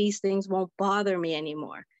 that's when these things won't bother me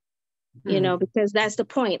anymore. You know, because that's the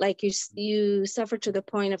point. Like you suffer to the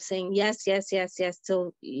point of saying yes, yes, yes, yes,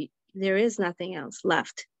 till there is nothing else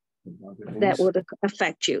left that would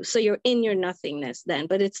affect you. So you're in your nothingness then,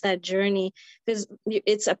 but it's that journey, because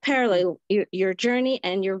it's a parallel, your journey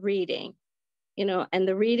and your reading, you know, and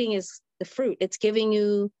the reading is the fruit. It's giving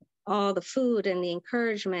you all the food and the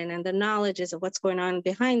encouragement and the knowledges of what's going on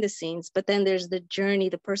behind the scenes. But then there's the journey,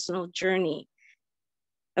 the personal journey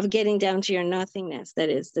of getting down to your nothingness. That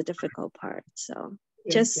is the difficult part. So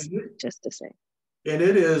just to say. And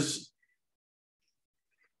it is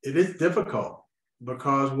difficult,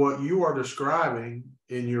 because what you are describing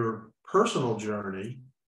in your personal journey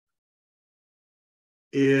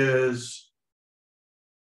is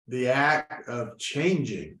the act of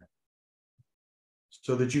changing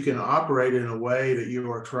so that you can operate in a way that you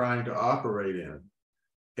are trying to operate in.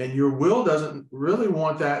 And your will doesn't really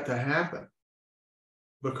want that to happen,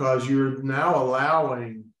 because you're now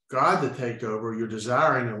allowing God to take over. You're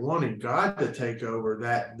desiring and wanting God to take over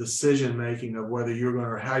that decision making of whether you're going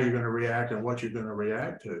to, how you're going to react and what you're going to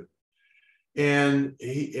react to. And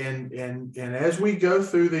as we go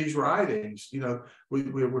through these writings, you know,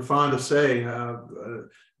 we're fond of saying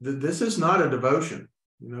this is not a devotion.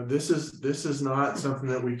 You know, this is not something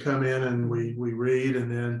that we come in and we read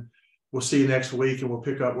and then we'll see you next week and we'll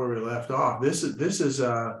pick up where we left off. This is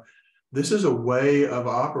a way of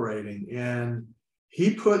operating, and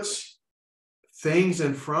he puts things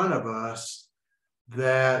in front of us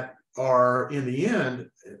that are in the end,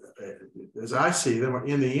 as I see them,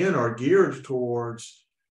 in the end are geared towards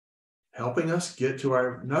helping us get to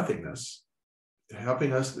our nothingness,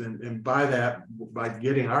 helping us, and by that, by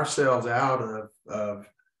getting ourselves out of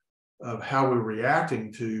how we're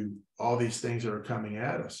reacting to all these things that are coming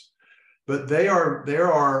at us. But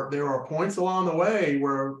there are points along the way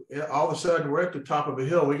where all of a sudden we're at the top of a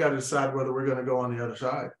hill. We got to decide whether we're going to go on the other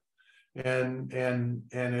side, and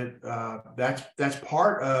that's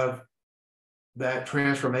part of that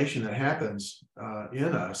transformation that happens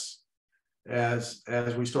in us as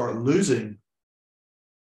we start losing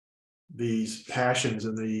these passions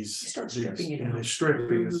and these stripping it out.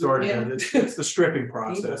 It's the stripping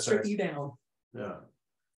process. Strip you down. Yeah.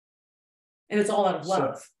 And it's all out of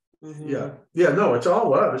love. So, no, it's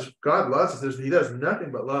all love. God loves us. He does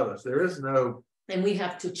nothing but love us. There is no. And we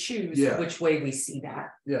have to choose which way we see that.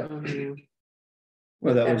 Yeah.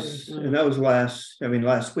 Well, that was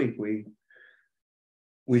last week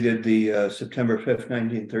we did the September 5th,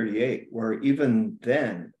 1938, where even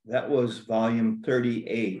then, that was volume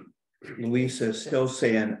 38. Louisa's still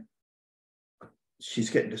saying she's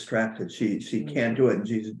getting distracted. She can't do it. And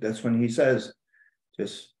Jesus, that's when he says,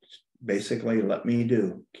 just basically let me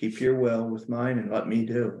do. Keep your will with mine and let me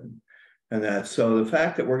do. And that's so the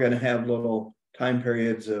fact that we're going to have little time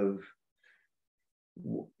periods of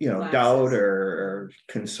doubt or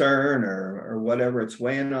concern or whatever, it's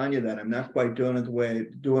weighing on you that I'm not quite doing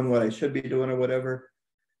what I should be doing or whatever.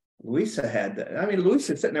 Louisa had that. I mean,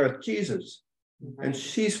 Louisa's sitting there with Jesus. Right. And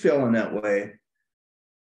she's feeling that way.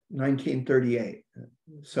 1938.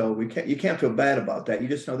 So you can't feel bad about that. You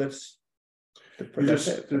just know that's the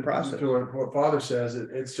process. To what Father says,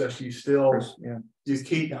 it's just you still you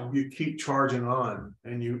keep charging on,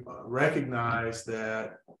 and you recognize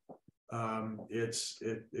that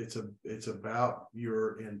it's about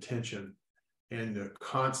your intention and the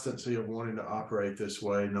constancy of wanting to operate this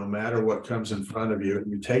way, no matter what comes in front of you,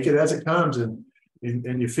 and you take it as it comes and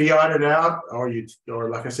you fiat it out, or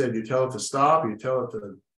like I said, you tell it to stop, you tell it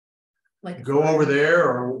to go over there,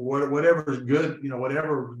 or whatever is good,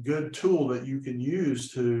 whatever good tool that you can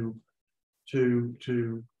use to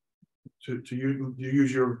use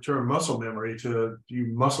your term muscle memory you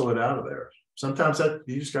muscle it out of there. Sometimes that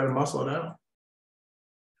you just got to muscle it out.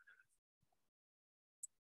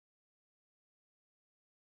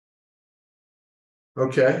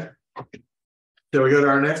 Okay. Shall we go to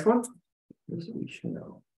our next one?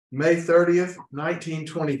 May 30th,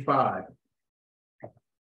 1925.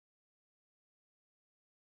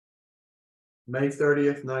 May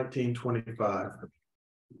 30th, 1925.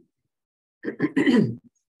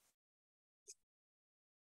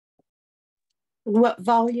 What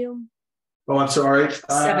volume? Oh, I'm sorry.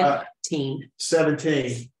 17.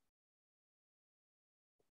 17.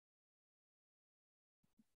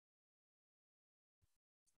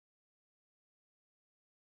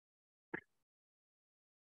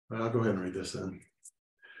 I'll go ahead and read this then.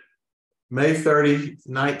 May 30,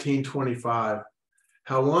 1925.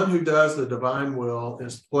 How one who does the divine will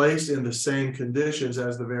is placed in the same conditions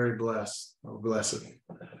as the very blessed or blessed.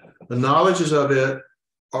 The knowledges of it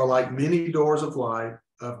are like many doors of light,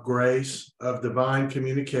 of grace, of divine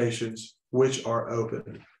communications, which are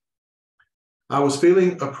open. I was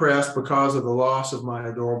feeling oppressed because of the loss of my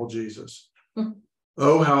adorable Jesus.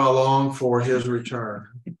 Oh, how I long for his return.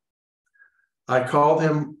 I called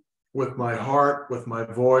him with my heart, with my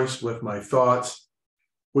voice, with my thoughts,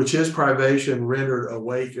 which his privation rendered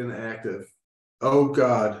awake and active. Oh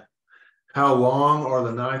God, how long are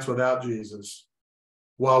the nights without Jesus,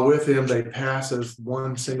 while with him they pass as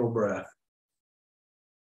one single breath.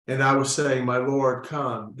 And I was saying, my Lord,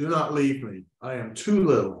 come, do not leave me. I am too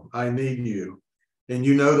little, I need you. And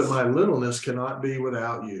you know that my littleness cannot be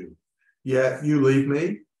without you. Yet you leave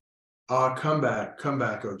me? Ah, come back,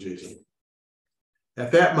 oh Jesus.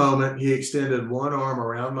 At that moment, he extended one arm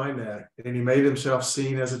around my neck, and he made himself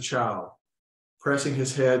seen as a child, pressing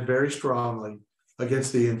his head very strongly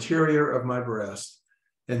against the interior of my breast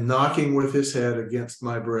and knocking with his head against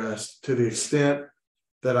my breast to the extent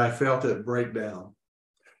that I felt it break down.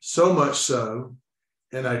 So much so,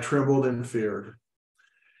 and I trembled and feared.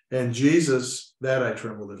 And Jesus,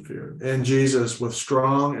 and Jesus, with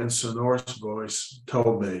strong and sonorous voice,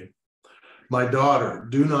 told me, my daughter,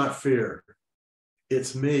 do not fear.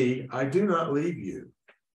 It's me, I do not leave you.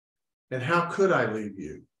 And how could I leave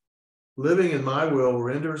you? Living in my will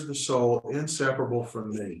renders the soul inseparable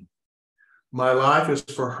from me. My life is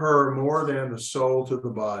for her more than the soul to the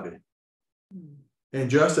body. And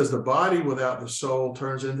just as the body without the soul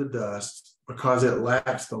turns into dust because it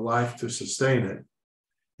lacks the life to sustain it,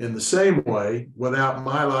 in the same way, without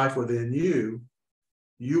my life within you,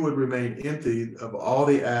 you would remain empty of all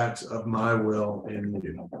the acts of my will in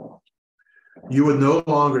you. You would no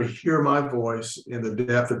longer hear my voice in the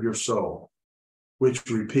depth of your soul, which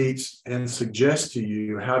repeats and suggests to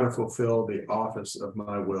you how to fulfill the office of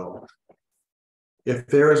my will. If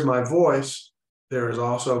there is my voice, there is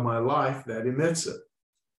also my life that emits it.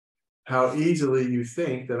 How easily you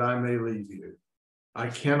think that I may leave you. I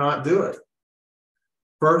cannot do it.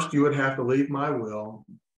 First, you would have to leave my will,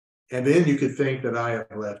 and then you could think that I have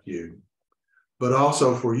left you. But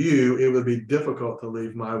also for you, it would be difficult to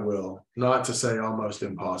leave my will, not to say almost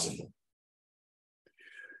impossible.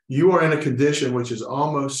 You are in a condition which is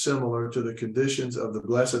almost similar to the conditions of the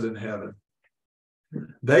blessed in heaven.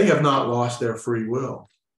 They have not lost their free will.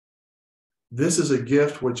 This is a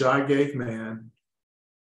gift which I gave man,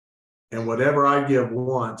 and whatever I give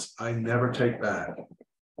once, I never take back.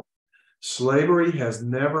 Slavery has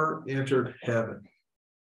never entered heaven.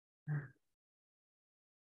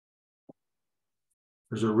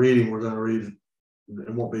 There's a reading we're going to read.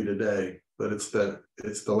 It won't be today, but it's the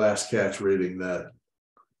last catch reading that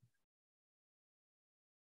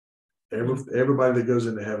everybody that goes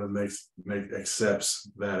into heaven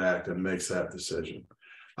accepts that act and makes that decision.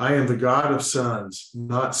 I am the God of sons,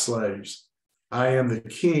 not slaves. I am the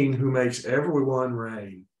king who makes everyone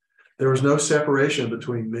reign. There is no separation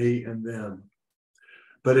between me and them.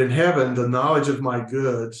 But in heaven, the knowledge of my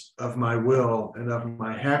goods, of my will, and of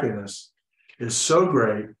my happiness is so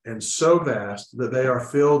great and so vast that they are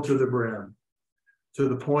filled to the brim, to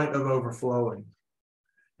the point of overflowing.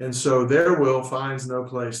 And so their will finds no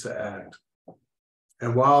place to act.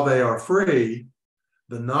 And while they are free,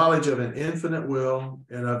 the knowledge of an infinite will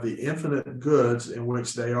and of the infinite goods in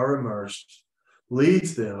which they are immersed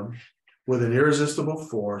leads them with an irresistible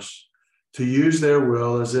force to use their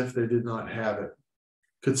will as if they did not have it,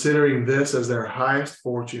 considering this as their highest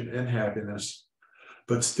fortune and happiness,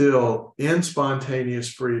 but still in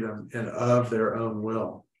spontaneous freedom and of their own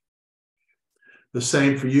will. The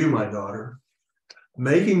same for you, my daughter.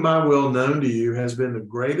 Making my will known to you has been the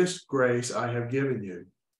greatest grace I have given you.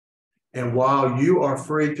 And while you are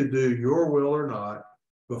free to do your will or not,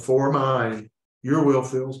 before mine, your will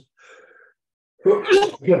feels.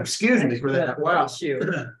 Excuse me for that. Wow.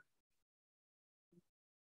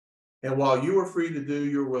 And while you are free to do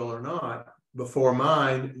your will or not, before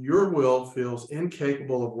mine, your will feels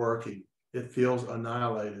incapable of working. It feels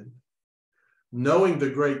annihilated. Knowing the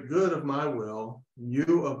great good of my will,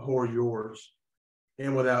 you abhor yours.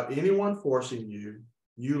 And without anyone forcing you,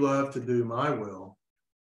 you love to do my will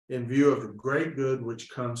in view of the great good which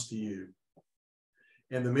comes to you.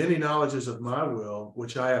 And the many knowledges of my will,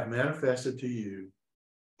 which I have manifested to you,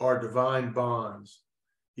 are divine bonds,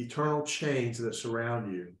 eternal chains that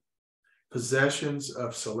surround you, possessions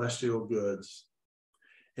of celestial goods.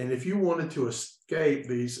 And if you wanted to escape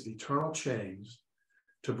these eternal chains,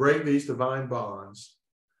 to break these divine bonds,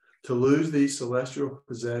 to lose these celestial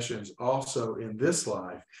possessions also in this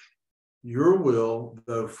life, your will,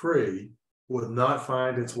 though free, would not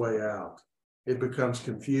find its way out. It becomes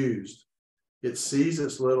confused. It sees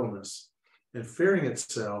its littleness, and fearing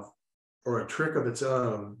itself or a trick of its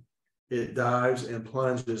own, it dives and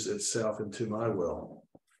plunges itself into my will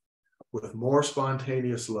with more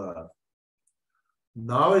spontaneous love.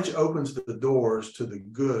 Knowledge opens the doors to the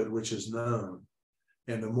good which is known.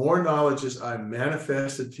 And the more knowledges I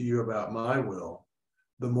manifested to you about my will,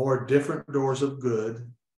 the more different doors of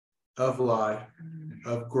good, of life,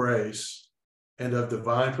 of grace, and of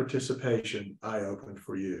divine participation I opened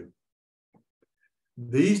for you.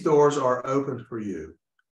 These doors are opened for you.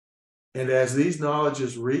 And as these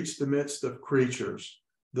knowledges reach the midst of creatures,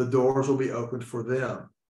 the doors will be opened for them,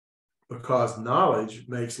 because knowledge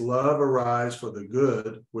makes love arise for the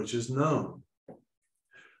good which is known.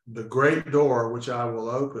 The great door which I will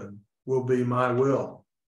open will be my will,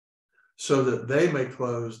 so that they may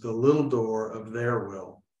close the little door of their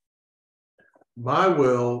will. My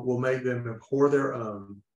will make them abhor their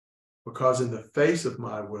own, because in the face of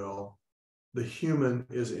my will, the human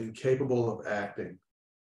is incapable of acting.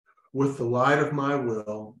 With the light of my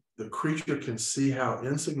will, the creature can see how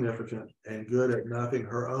insignificant and good at nothing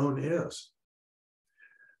her own is.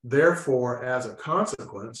 Therefore, as a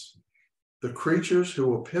consequence, the creatures who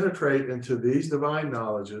will penetrate into these divine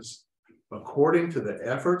knowledges, according to the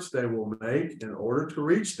efforts they will make in order to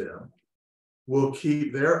reach them, will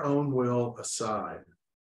keep their own will aside.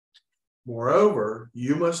 Moreover,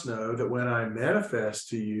 you must know that when I manifest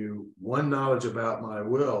to you one knowledge about my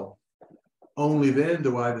will, only then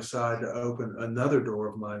do I decide to open another door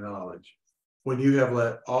of my knowledge, when you have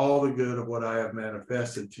let all the good of what I have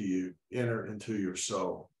manifested to you enter into your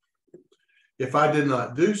soul. If I did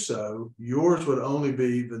not do so, yours would only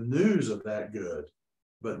be the news of that good,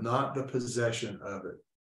 but not the possession of it.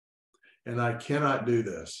 And I cannot do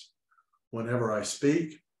this. Whenever I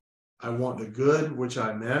speak, I want the good which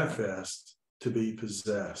I manifest to be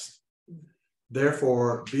possessed.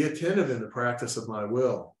 Therefore, be attentive in the practice of my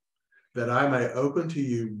will, that I may open to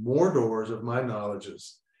you more doors of my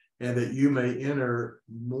knowledges, and that you may enter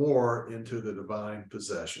more into the divine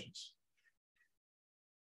possessions.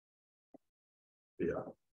 Yeah.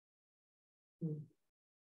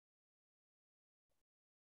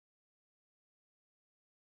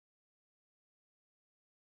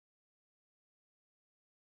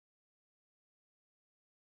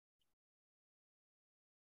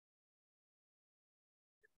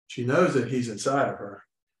 She knows that he's inside of her,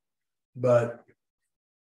 but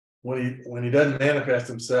when he doesn't manifest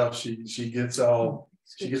himself, she gets all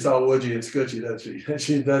woodgy and scutchy, doesn't she?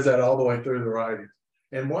 She does that all the way through the writing.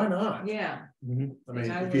 And why not? Yeah. I mean,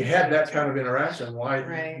 if you had that kind of interaction, why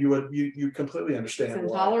Right. you completely understand. It's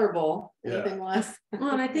intolerable. Yeah. Anything less. Well,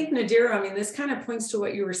 and I think Nadira, I mean, this kind of points to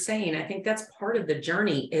what you were saying. I think that's part of the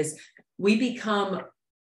journey is we become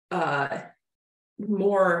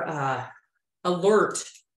more alert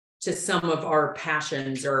to some of our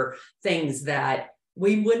passions or things that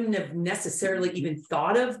we wouldn't have necessarily even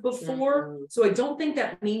thought of before. So I don't think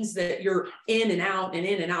that means that you're in and out and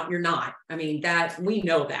in and out. You're not. I mean, that we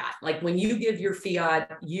know that. Like when you give your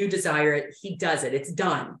fiat, you desire it, he does it. It's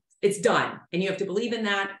done. It's done. And you have to believe in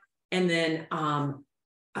that. And then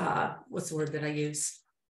what's the word that I use?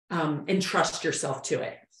 Entrust yourself to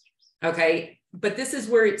it. Okay. But this is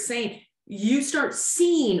where it's saying you start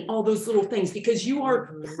seeing all those little things because you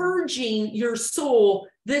are purging your soul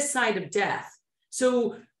this side of death.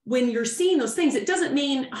 So when you're seeing those things, it doesn't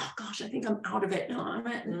mean, oh gosh, I think I'm out of it. No,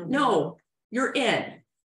 no, you're in.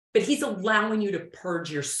 But he's allowing you to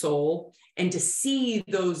purge your soul and to see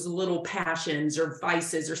those little passions or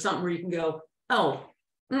vices or something where you can go, oh,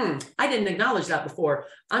 I didn't acknowledge that before.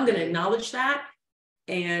 I'm going to acknowledge that.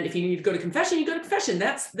 And if you need to go to confession, you go to confession.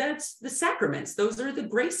 That's the sacraments. Those are the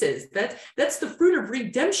graces. That's the fruit of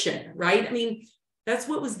redemption, right? I mean, that's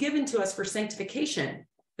what was given to us for sanctification,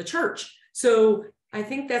 the church. So I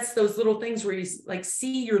think that's those little things where you like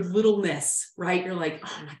see your littleness, right? You're like,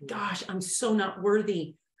 oh my gosh, I'm so not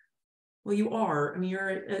worthy. Well, you are. I mean, you're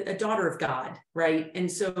a daughter of God, right? And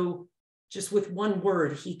so just with one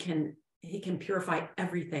word, he can purify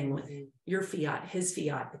everything with your fiat, his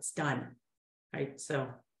fiat. It's done. Right. So.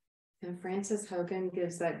 And Frances Hogan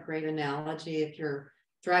gives that great analogy. If you're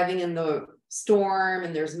driving in the storm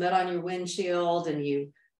and there's mud on your windshield and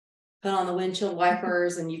you put on the windshield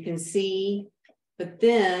wipers and you can see, but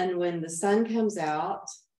then when the sun comes out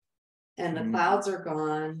and the clouds are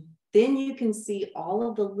gone, then you can see all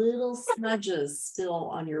of the little smudges still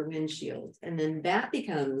on your windshield. And then that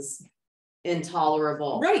becomes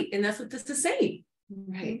intolerable. Right. And that's what this is saying.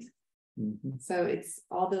 Right. So it's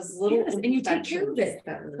all those little and you take care of it,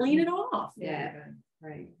 clean it off. Yeah,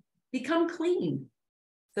 right. Become clean.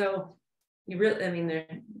 So you really, I mean,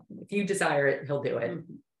 if you desire it, he'll do it.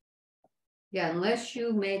 Yeah, unless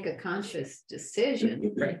you make a conscious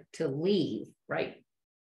decision to leave. Right.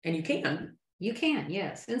 And you can. You can,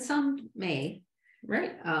 yes. And some may.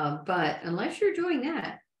 Right. But unless you're doing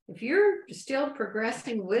that, if you're still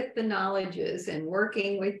progressing with the knowledges and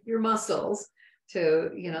working with your muscles to,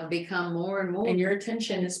 become more and more. And your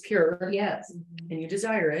attention is pure. Yes. And you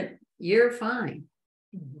desire it. You're fine.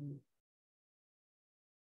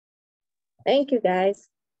 Thank you, guys.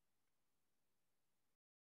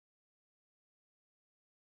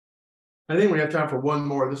 I think we have time for one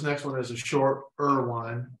more. This next one is a shorter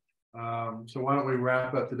one. So why don't we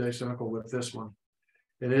wrap up today's cynical with this one?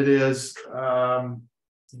 And it is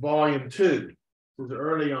volume 2. It was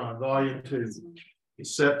early on, volume 2.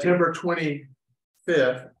 It's September 25th.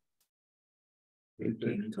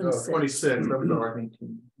 26th, I'm sorry.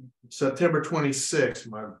 September 26th,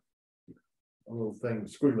 my little thing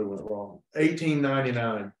squiggly went wrong.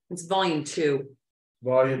 1899. It's volume 2.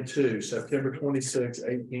 Volume 2, September 26,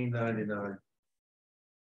 1899.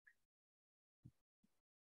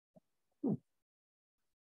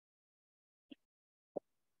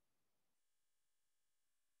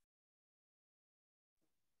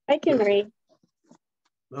 I can read.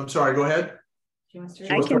 I'm sorry, go ahead.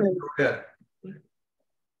 I can read. Go ahead.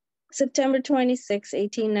 September 26,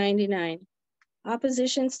 1899.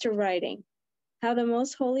 Oppositions to writing. How the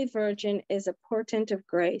Most Holy Virgin is a portent of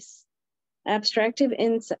grace. Abstractive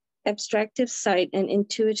sight and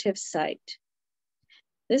intuitive sight.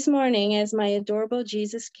 This morning, as my adorable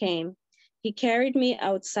Jesus came, he carried me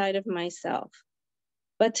outside of myself.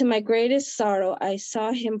 But to my greatest sorrow, I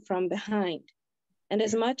saw him from behind. And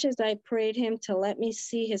as much as I prayed him to let me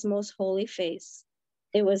see his most holy face,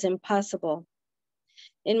 it was impossible.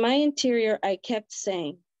 In my interior, I kept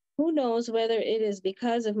saying, who knows whether it is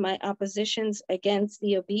because of my oppositions against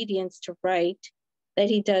the obedience to right that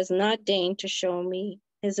he does not deign to show me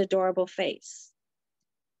his adorable face.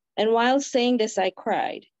 And while saying this, I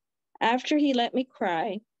cried. After he let me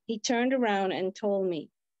cry, he turned around and told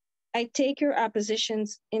me, I take your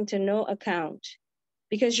oppositions into no account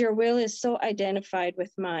because your will is so identified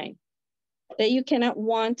with mine that you cannot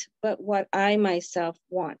want but what I myself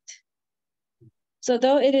want. So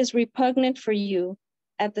though it is repugnant for you,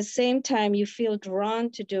 at the same time you feel drawn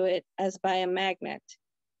to do it as by a magnet.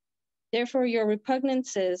 Therefore your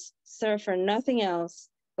repugnances serve for nothing else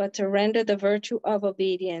but to render the virtue of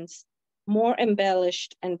obedience more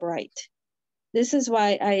embellished and bright. This is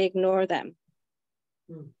why I ignore them.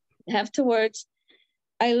 Afterwards,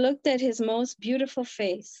 I looked at his most beautiful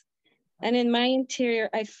face, and in my interior,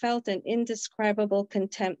 I felt an indescribable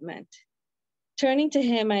contentment. Turning to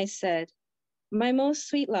him, I said, my most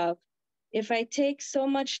sweet love, if I take so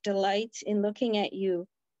much delight in looking at you,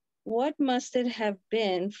 what must it have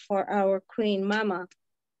been for our Queen Mama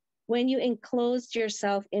when you enclosed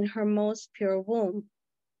yourself in her most pure womb?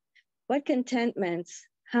 What contentments,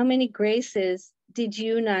 how many graces did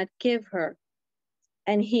you not give her?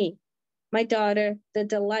 And he, my daughter, the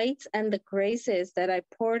delights and the graces that I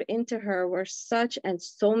poured into her were such and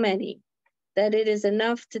so many that it is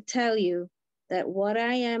enough to tell you that what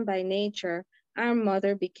I am by nature, our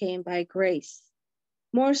mother became by grace.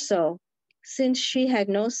 More so, since she had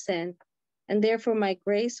no sin, and therefore my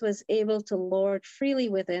grace was able to lord freely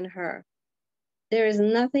within her. There is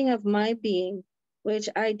nothing of my being which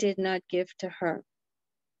I did not give to her.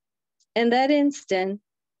 In that instant,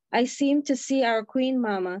 I seemed to see our Queen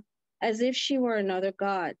Mama as if she were another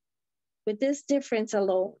God, with this difference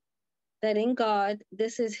alone, that in God,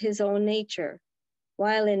 this is his own nature,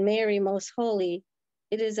 while in Mary Most Holy,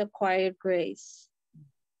 it is acquired grace.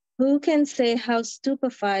 Who can say how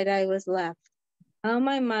stupefied I was left, how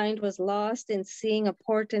my mind was lost in seeing a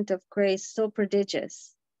portent of grace so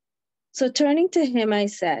prodigious? So turning to him, I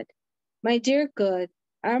said, my dear good,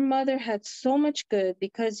 our mother had so much good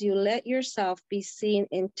because you let yourself be seen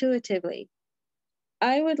intuitively.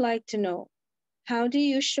 I would like to know, how do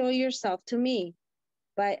you show yourself to me?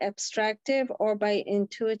 By abstractive or by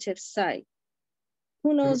intuitive sight?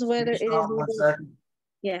 Who knows whether it is...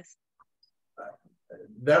 Yes.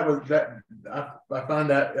 I find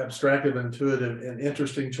that abstractive, intuitive, an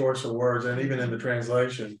interesting choice of words, and even in the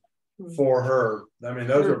translation for her. I mean,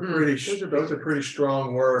 those are pretty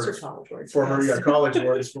strong words for her. Yeah, college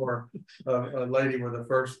words for a lady with a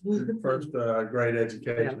first grade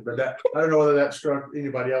education. Yeah. But that, I don't know whether that struck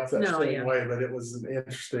anybody else that same way, but it was an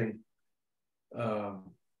interesting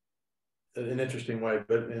way.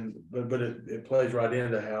 But it plays right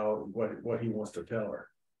into what he wants to tell her.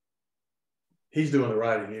 He's doing the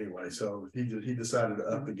writing anyway, so he decided to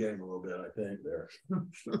up the game a little bit, I think, there.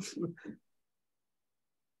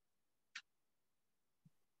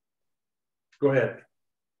 Go ahead.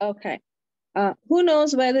 Okay. Who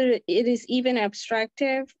knows whether it is even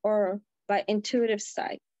abstractive or by intuitive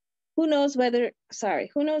sight? Who knows whether it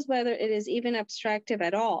is even abstractive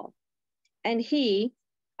at all? And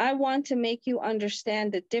I want to make you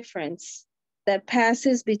understand the difference that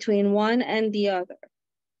passes between one and the other.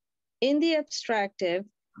 In the abstractive,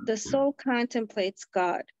 the soul contemplates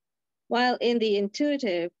God, while in the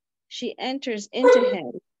intuitive, she enters into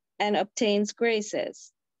him and obtains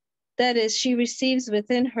graces. That is, she receives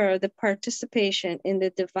within her the participation in the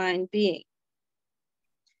divine being.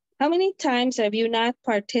 How many times have you not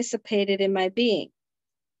participated in my being?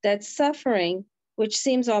 That suffering, which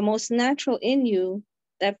seems almost natural in you,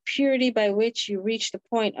 that purity by which you reach the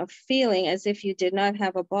point of feeling as if you did not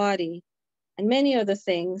have a body, and many other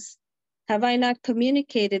things, have I not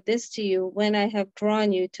communicated this to you when I have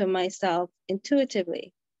drawn you to myself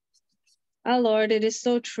intuitively? Our Lord, it is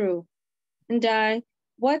so true. And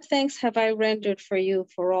what thanks have I rendered for you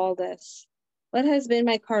for all this? What has been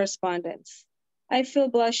my correspondence? I feel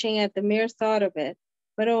blushing at the mere thought of it,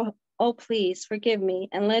 but oh, please forgive me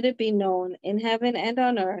and let it be known in heaven and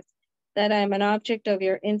on earth that I am an object of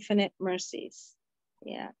your infinite mercies.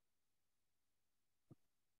 Yeah.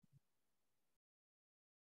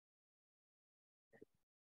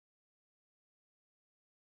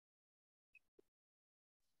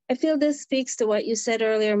 I feel this speaks to what you said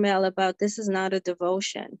earlier, Mel, about this is not a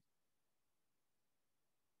devotion.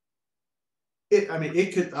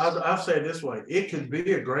 I'll say it this way, it could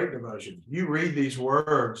be a great devotion. You read these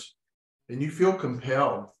words and you feel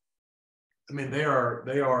compelled I mean, they are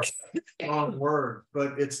strong words,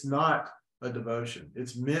 but it's not a devotion.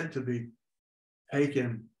 It's meant to be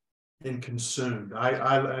taken and consumed.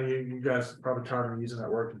 You guys are probably tired of using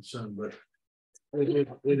that word consumed, but it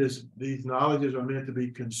is, these knowledges are meant to be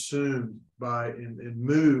consumed by and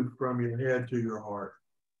moved from your head to your heart.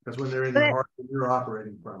 Because when they're in your heart, you're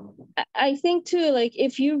operating from them. I think too, like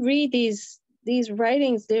if you read these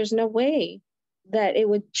writings, there's no way that it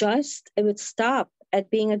would stop at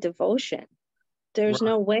being a devotion. There's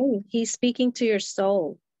no way. He's speaking to your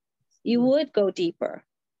soul. You would go deeper.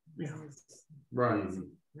 Yeah. Right.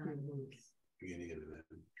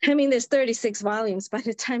 I mean, there's 36 volumes by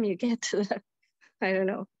the time you get to the, I don't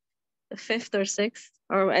know, the 5th or 6th,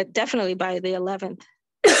 or definitely by the 11th.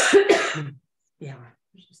 Yeah.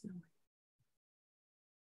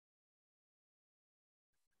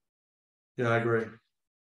 Yeah, I agree.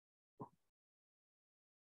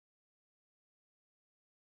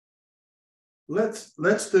 Let's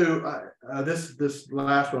do this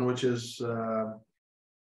last one, which is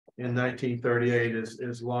in 1938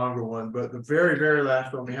 is longer one, but the very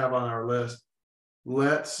last one we have on our list.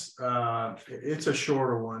 Let's it's a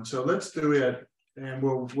shorter one, so let's do it, and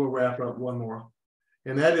we'll wrap up one more,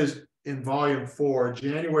 and that is in volume 4,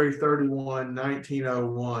 January 31,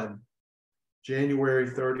 1901. January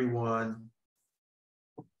 31,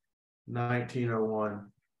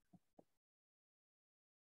 1901.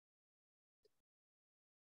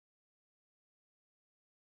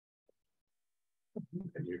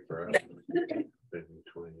 And you're forever. Been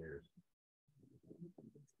 20 years.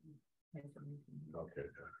 Okay.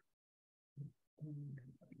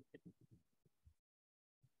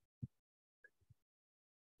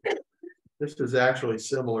 This is actually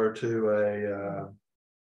similar to a yeah.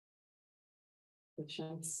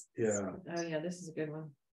 Oh yeah, this is a good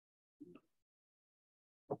one.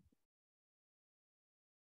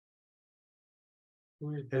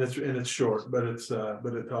 And it's short, but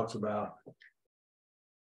it talks about.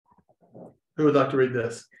 Who would like to read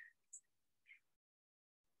this?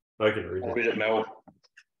 I can read it. Read it, Mel.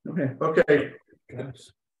 Okay. Okay.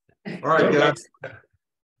 All right, guys.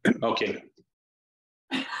 Okay.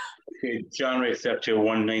 January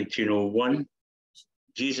 31, 1901.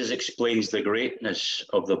 Jesus explains the greatness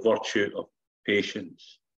of the virtue of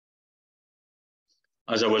patience.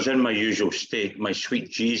 As I was in my usual state, my sweet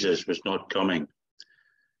Jesus was not coming.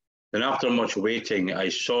 Then after much waiting, I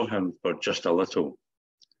saw him for just a little.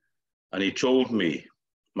 And he told me,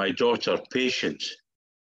 my daughter, patience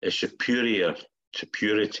is superior to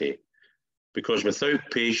purity, because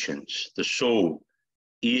without patience, the soul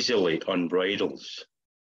easily unbridles.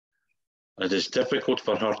 It is difficult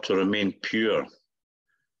for her to remain pure.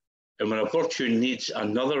 And when a virtue needs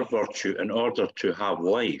another virtue in order to have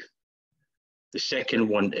life, the second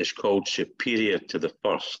one is called superior to the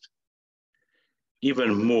first.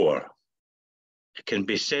 Even more, it can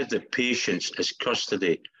be said that patience is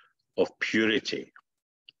custody of purity.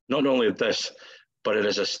 Not only this, but it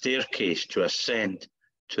is a staircase to ascend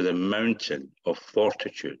to the mountain of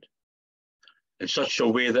fortitude, in such a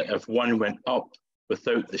way that if one went up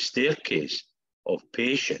without the staircase of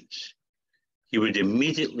patience, he would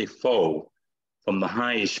immediately fall from the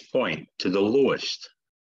highest point to the lowest.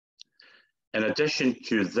 In addition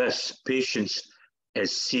to this, patience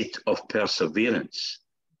is seed of perseverance,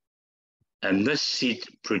 and this seed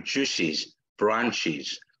produces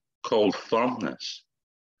branches called firmness.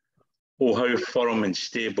 Oh, how firm and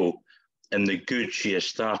stable in the good she has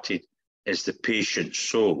started is the patient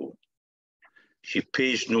soul. She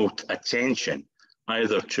pays no attention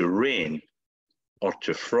either to rain or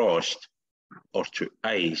to frost or to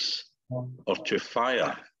ice or to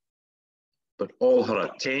fire, but all her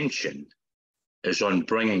attention is on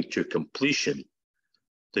bringing to completion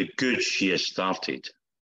the good she has started.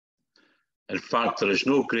 In fact, there is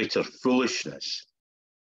no greater foolishness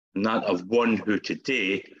than that of one who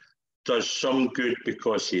today does some good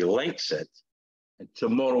because he likes it, and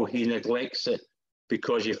tomorrow he neglects it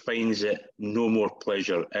because he finds it no more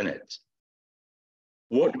pleasure in it.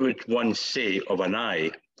 What would one say of an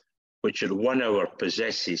eye which at 1 hour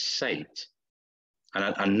possesses sight and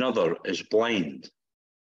at another is blind,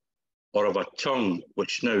 or of a tongue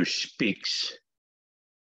which now speaks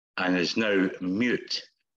and is now mute?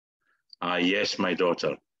 Ah, yes, my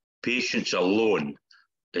daughter, patience alone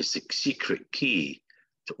is the secret key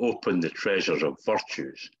to open the treasures of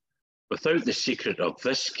virtues. Without the secret of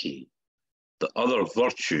this key, the other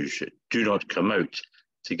virtues do not come out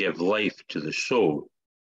to give life to the soul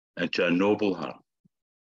and to ennoble her.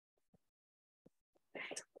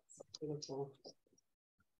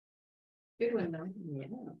 Good one, though.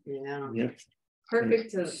 Yeah. Yep.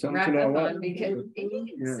 perfect to Sums wrap it all up up. on because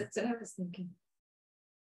Yeah. that's what I was thinking.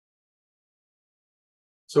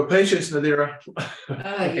 So patience, Nadira.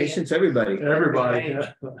 Yeah. Patience, everybody. Everybody.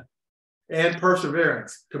 Yeah. And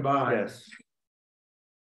perseverance combined. Yes.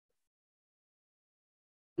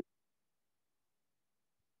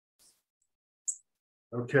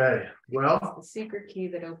 Okay, well, The secret key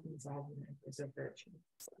that opens all men is a virtue.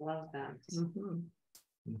 Love that.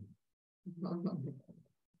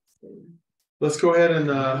 let's go ahead and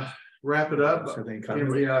wrap it up. So they come-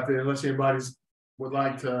 Unless anybody would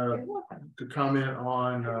like to comment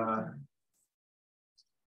on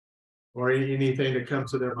or anything that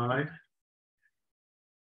comes to their mind.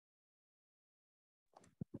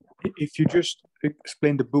 If you just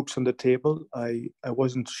explain the books on the table, I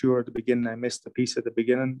wasn't sure at the beginning. I missed the piece at the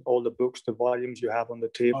beginning. All the books, the volumes you have on the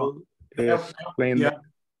table. Explain Yeah.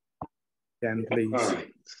 them again, please.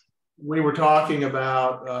 We were talking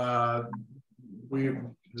about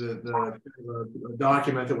the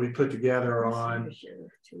document that we put together on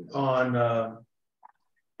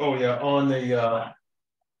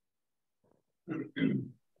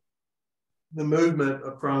the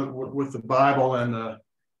movement from with the Bible and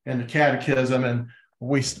the Catechism, and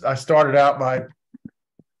I started out by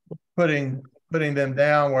putting them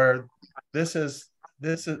down where this is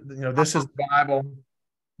the Bible,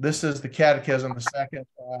 this is the Catechism, the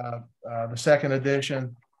second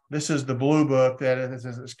edition. This is the Blue Book that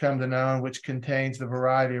has come to know, which contains the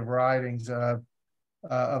variety of writings of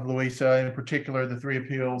Louisa, in particular the Three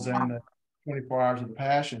Appeals and the 24 Hours of the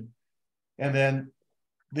Passion. And then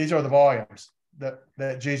these are the volumes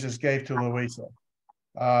that Jesus gave to Louisa,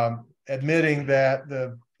 admitting that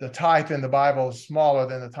the type in the Bible is smaller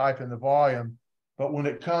than the type in the volume. But when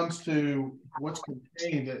it comes to what's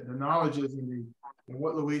contained, the knowledges and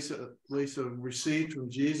what Louisa received from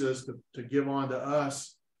Jesus to give on to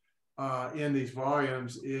us in these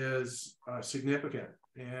volumes is significant,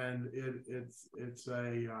 and it's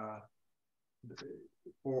a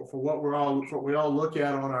for what we all look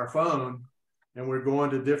at on our phone, and we're going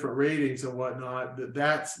to different readings and whatnot.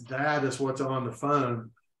 That is what's on the phone,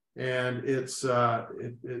 and it's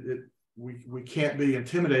we can't be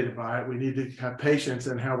intimidated by it. We need to have patience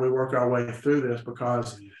in how we work our way through this,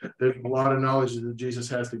 because there's a lot of knowledge that Jesus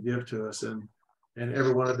has to give to us, and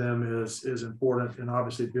every one of them is important, and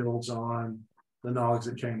obviously builds on the knowledge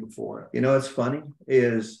that came before it. You know, what's funny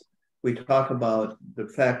is we talk about the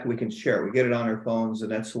fact we can share it. We get it on our phones,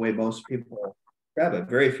 and that's the way most people grab it.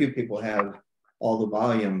 Very few people have all the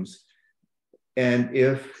volumes. And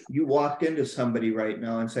if you walked into somebody right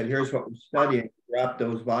now and said, here's what we're studying, drop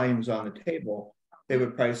those volumes on the table, they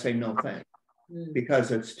would probably say no thanks,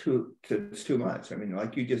 because it's too much. I mean,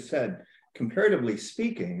 like you just said, comparatively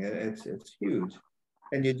speaking, it's huge.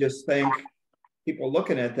 And you just think people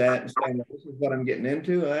looking at that and saying, this is what I'm getting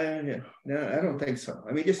into. No, I don't think so.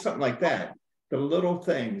 I mean, just something like that. The little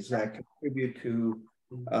things that contribute to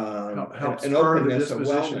an openness, a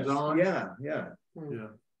wellness. Yeah.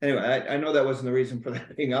 Anyway, I know that wasn't the reason for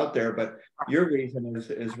that being out there, but your reason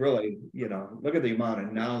is really, look at the amount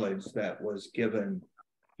of knowledge that was given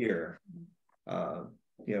here,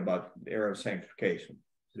 about the era of sanctification.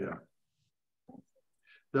 Yeah.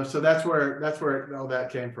 So that's where all that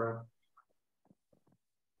came from.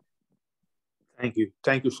 Thank you.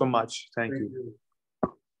 Thank you so much. Thank you.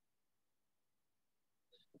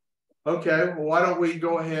 Okay, well, why don't we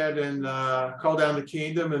go ahead and call down the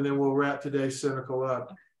kingdom, and then we'll wrap today's Cynical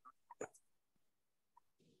up.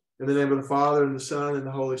 In the name of the Father, and the Son, and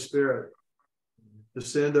the Holy Spirit.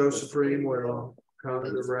 Descend, O Supreme Will, come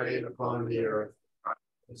to reign upon the earth.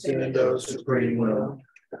 Descend, O Supreme Will,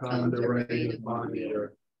 come to reign upon the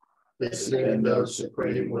earth. Descend, O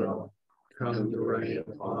Supreme Will, come to reign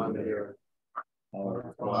upon the earth.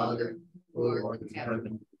 Our Father, who art in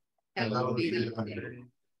heaven, hallowed be thy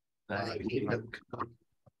name. Thy kingdom come,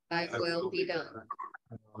 thy will be done,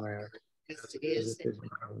 on earth as it is in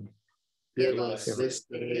heaven. Give us this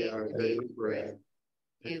day our daily bread,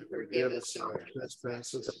 and forgive us our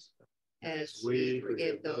trespasses, as we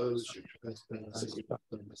forgive those who trespass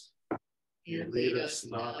against us. And lead us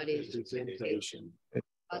not into temptation,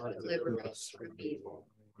 but deliver us from evil.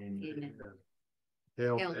 Amen.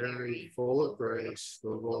 Hail Mary, full of grace, the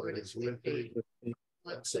Lord is with thee.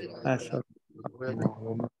 Blessed art thou among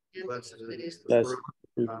women, and blessed is the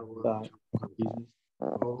fruit of thy womb.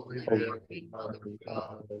 Holy Mary, Mother of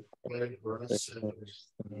God, pray for us sinners,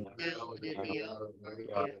 now and at the hour of our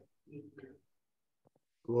death. Amen.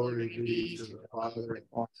 Glory be to the Father,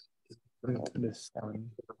 And to the Son,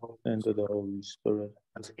 and to the Holy Spirit.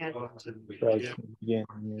 as it was in the As beginning, began,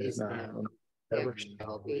 is now, and ever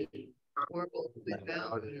shall be, world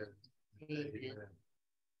without end. Amen.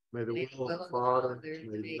 May the will of the Father,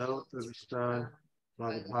 may the will of the Son,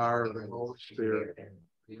 by the power of the Holy Spirit.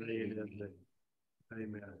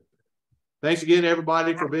 Amen. Thanks again,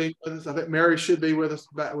 everybody, for being with us. I think Mary should be with us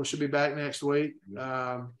back. We should be back next week.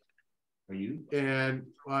 Are you? And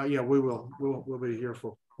yeah, we will. We'll be here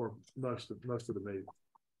for most of the meeting.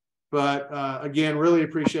 But again, really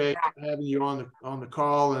appreciate having you on the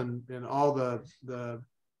call and all the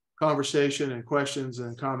conversation and questions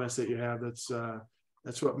and comments that you have. That's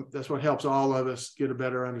what helps all of us get a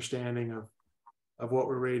better understanding of what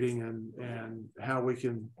we're reading and how we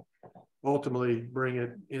can ultimately bring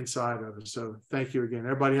it inside of us. So thank you again.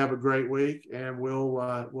 Everybody have a great week, and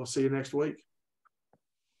we'll see you next week.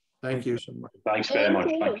 Thank you so much. Thanks very much.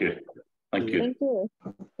 Thank you. Thank you. Thank you.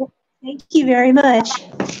 Thank you very much.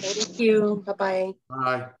 Thank you. Bye-bye.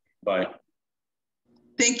 Bye. Bye.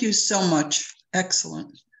 Thank you so much.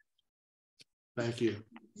 Excellent. Thank you.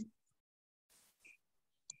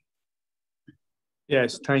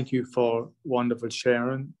 Yes, thank you for wonderful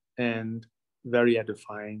sharing and very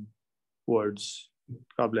edifying words.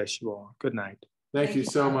 God bless you all. Good night. Thank you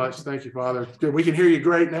so much. Thank you, Father. Good. We can hear you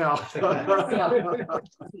great now.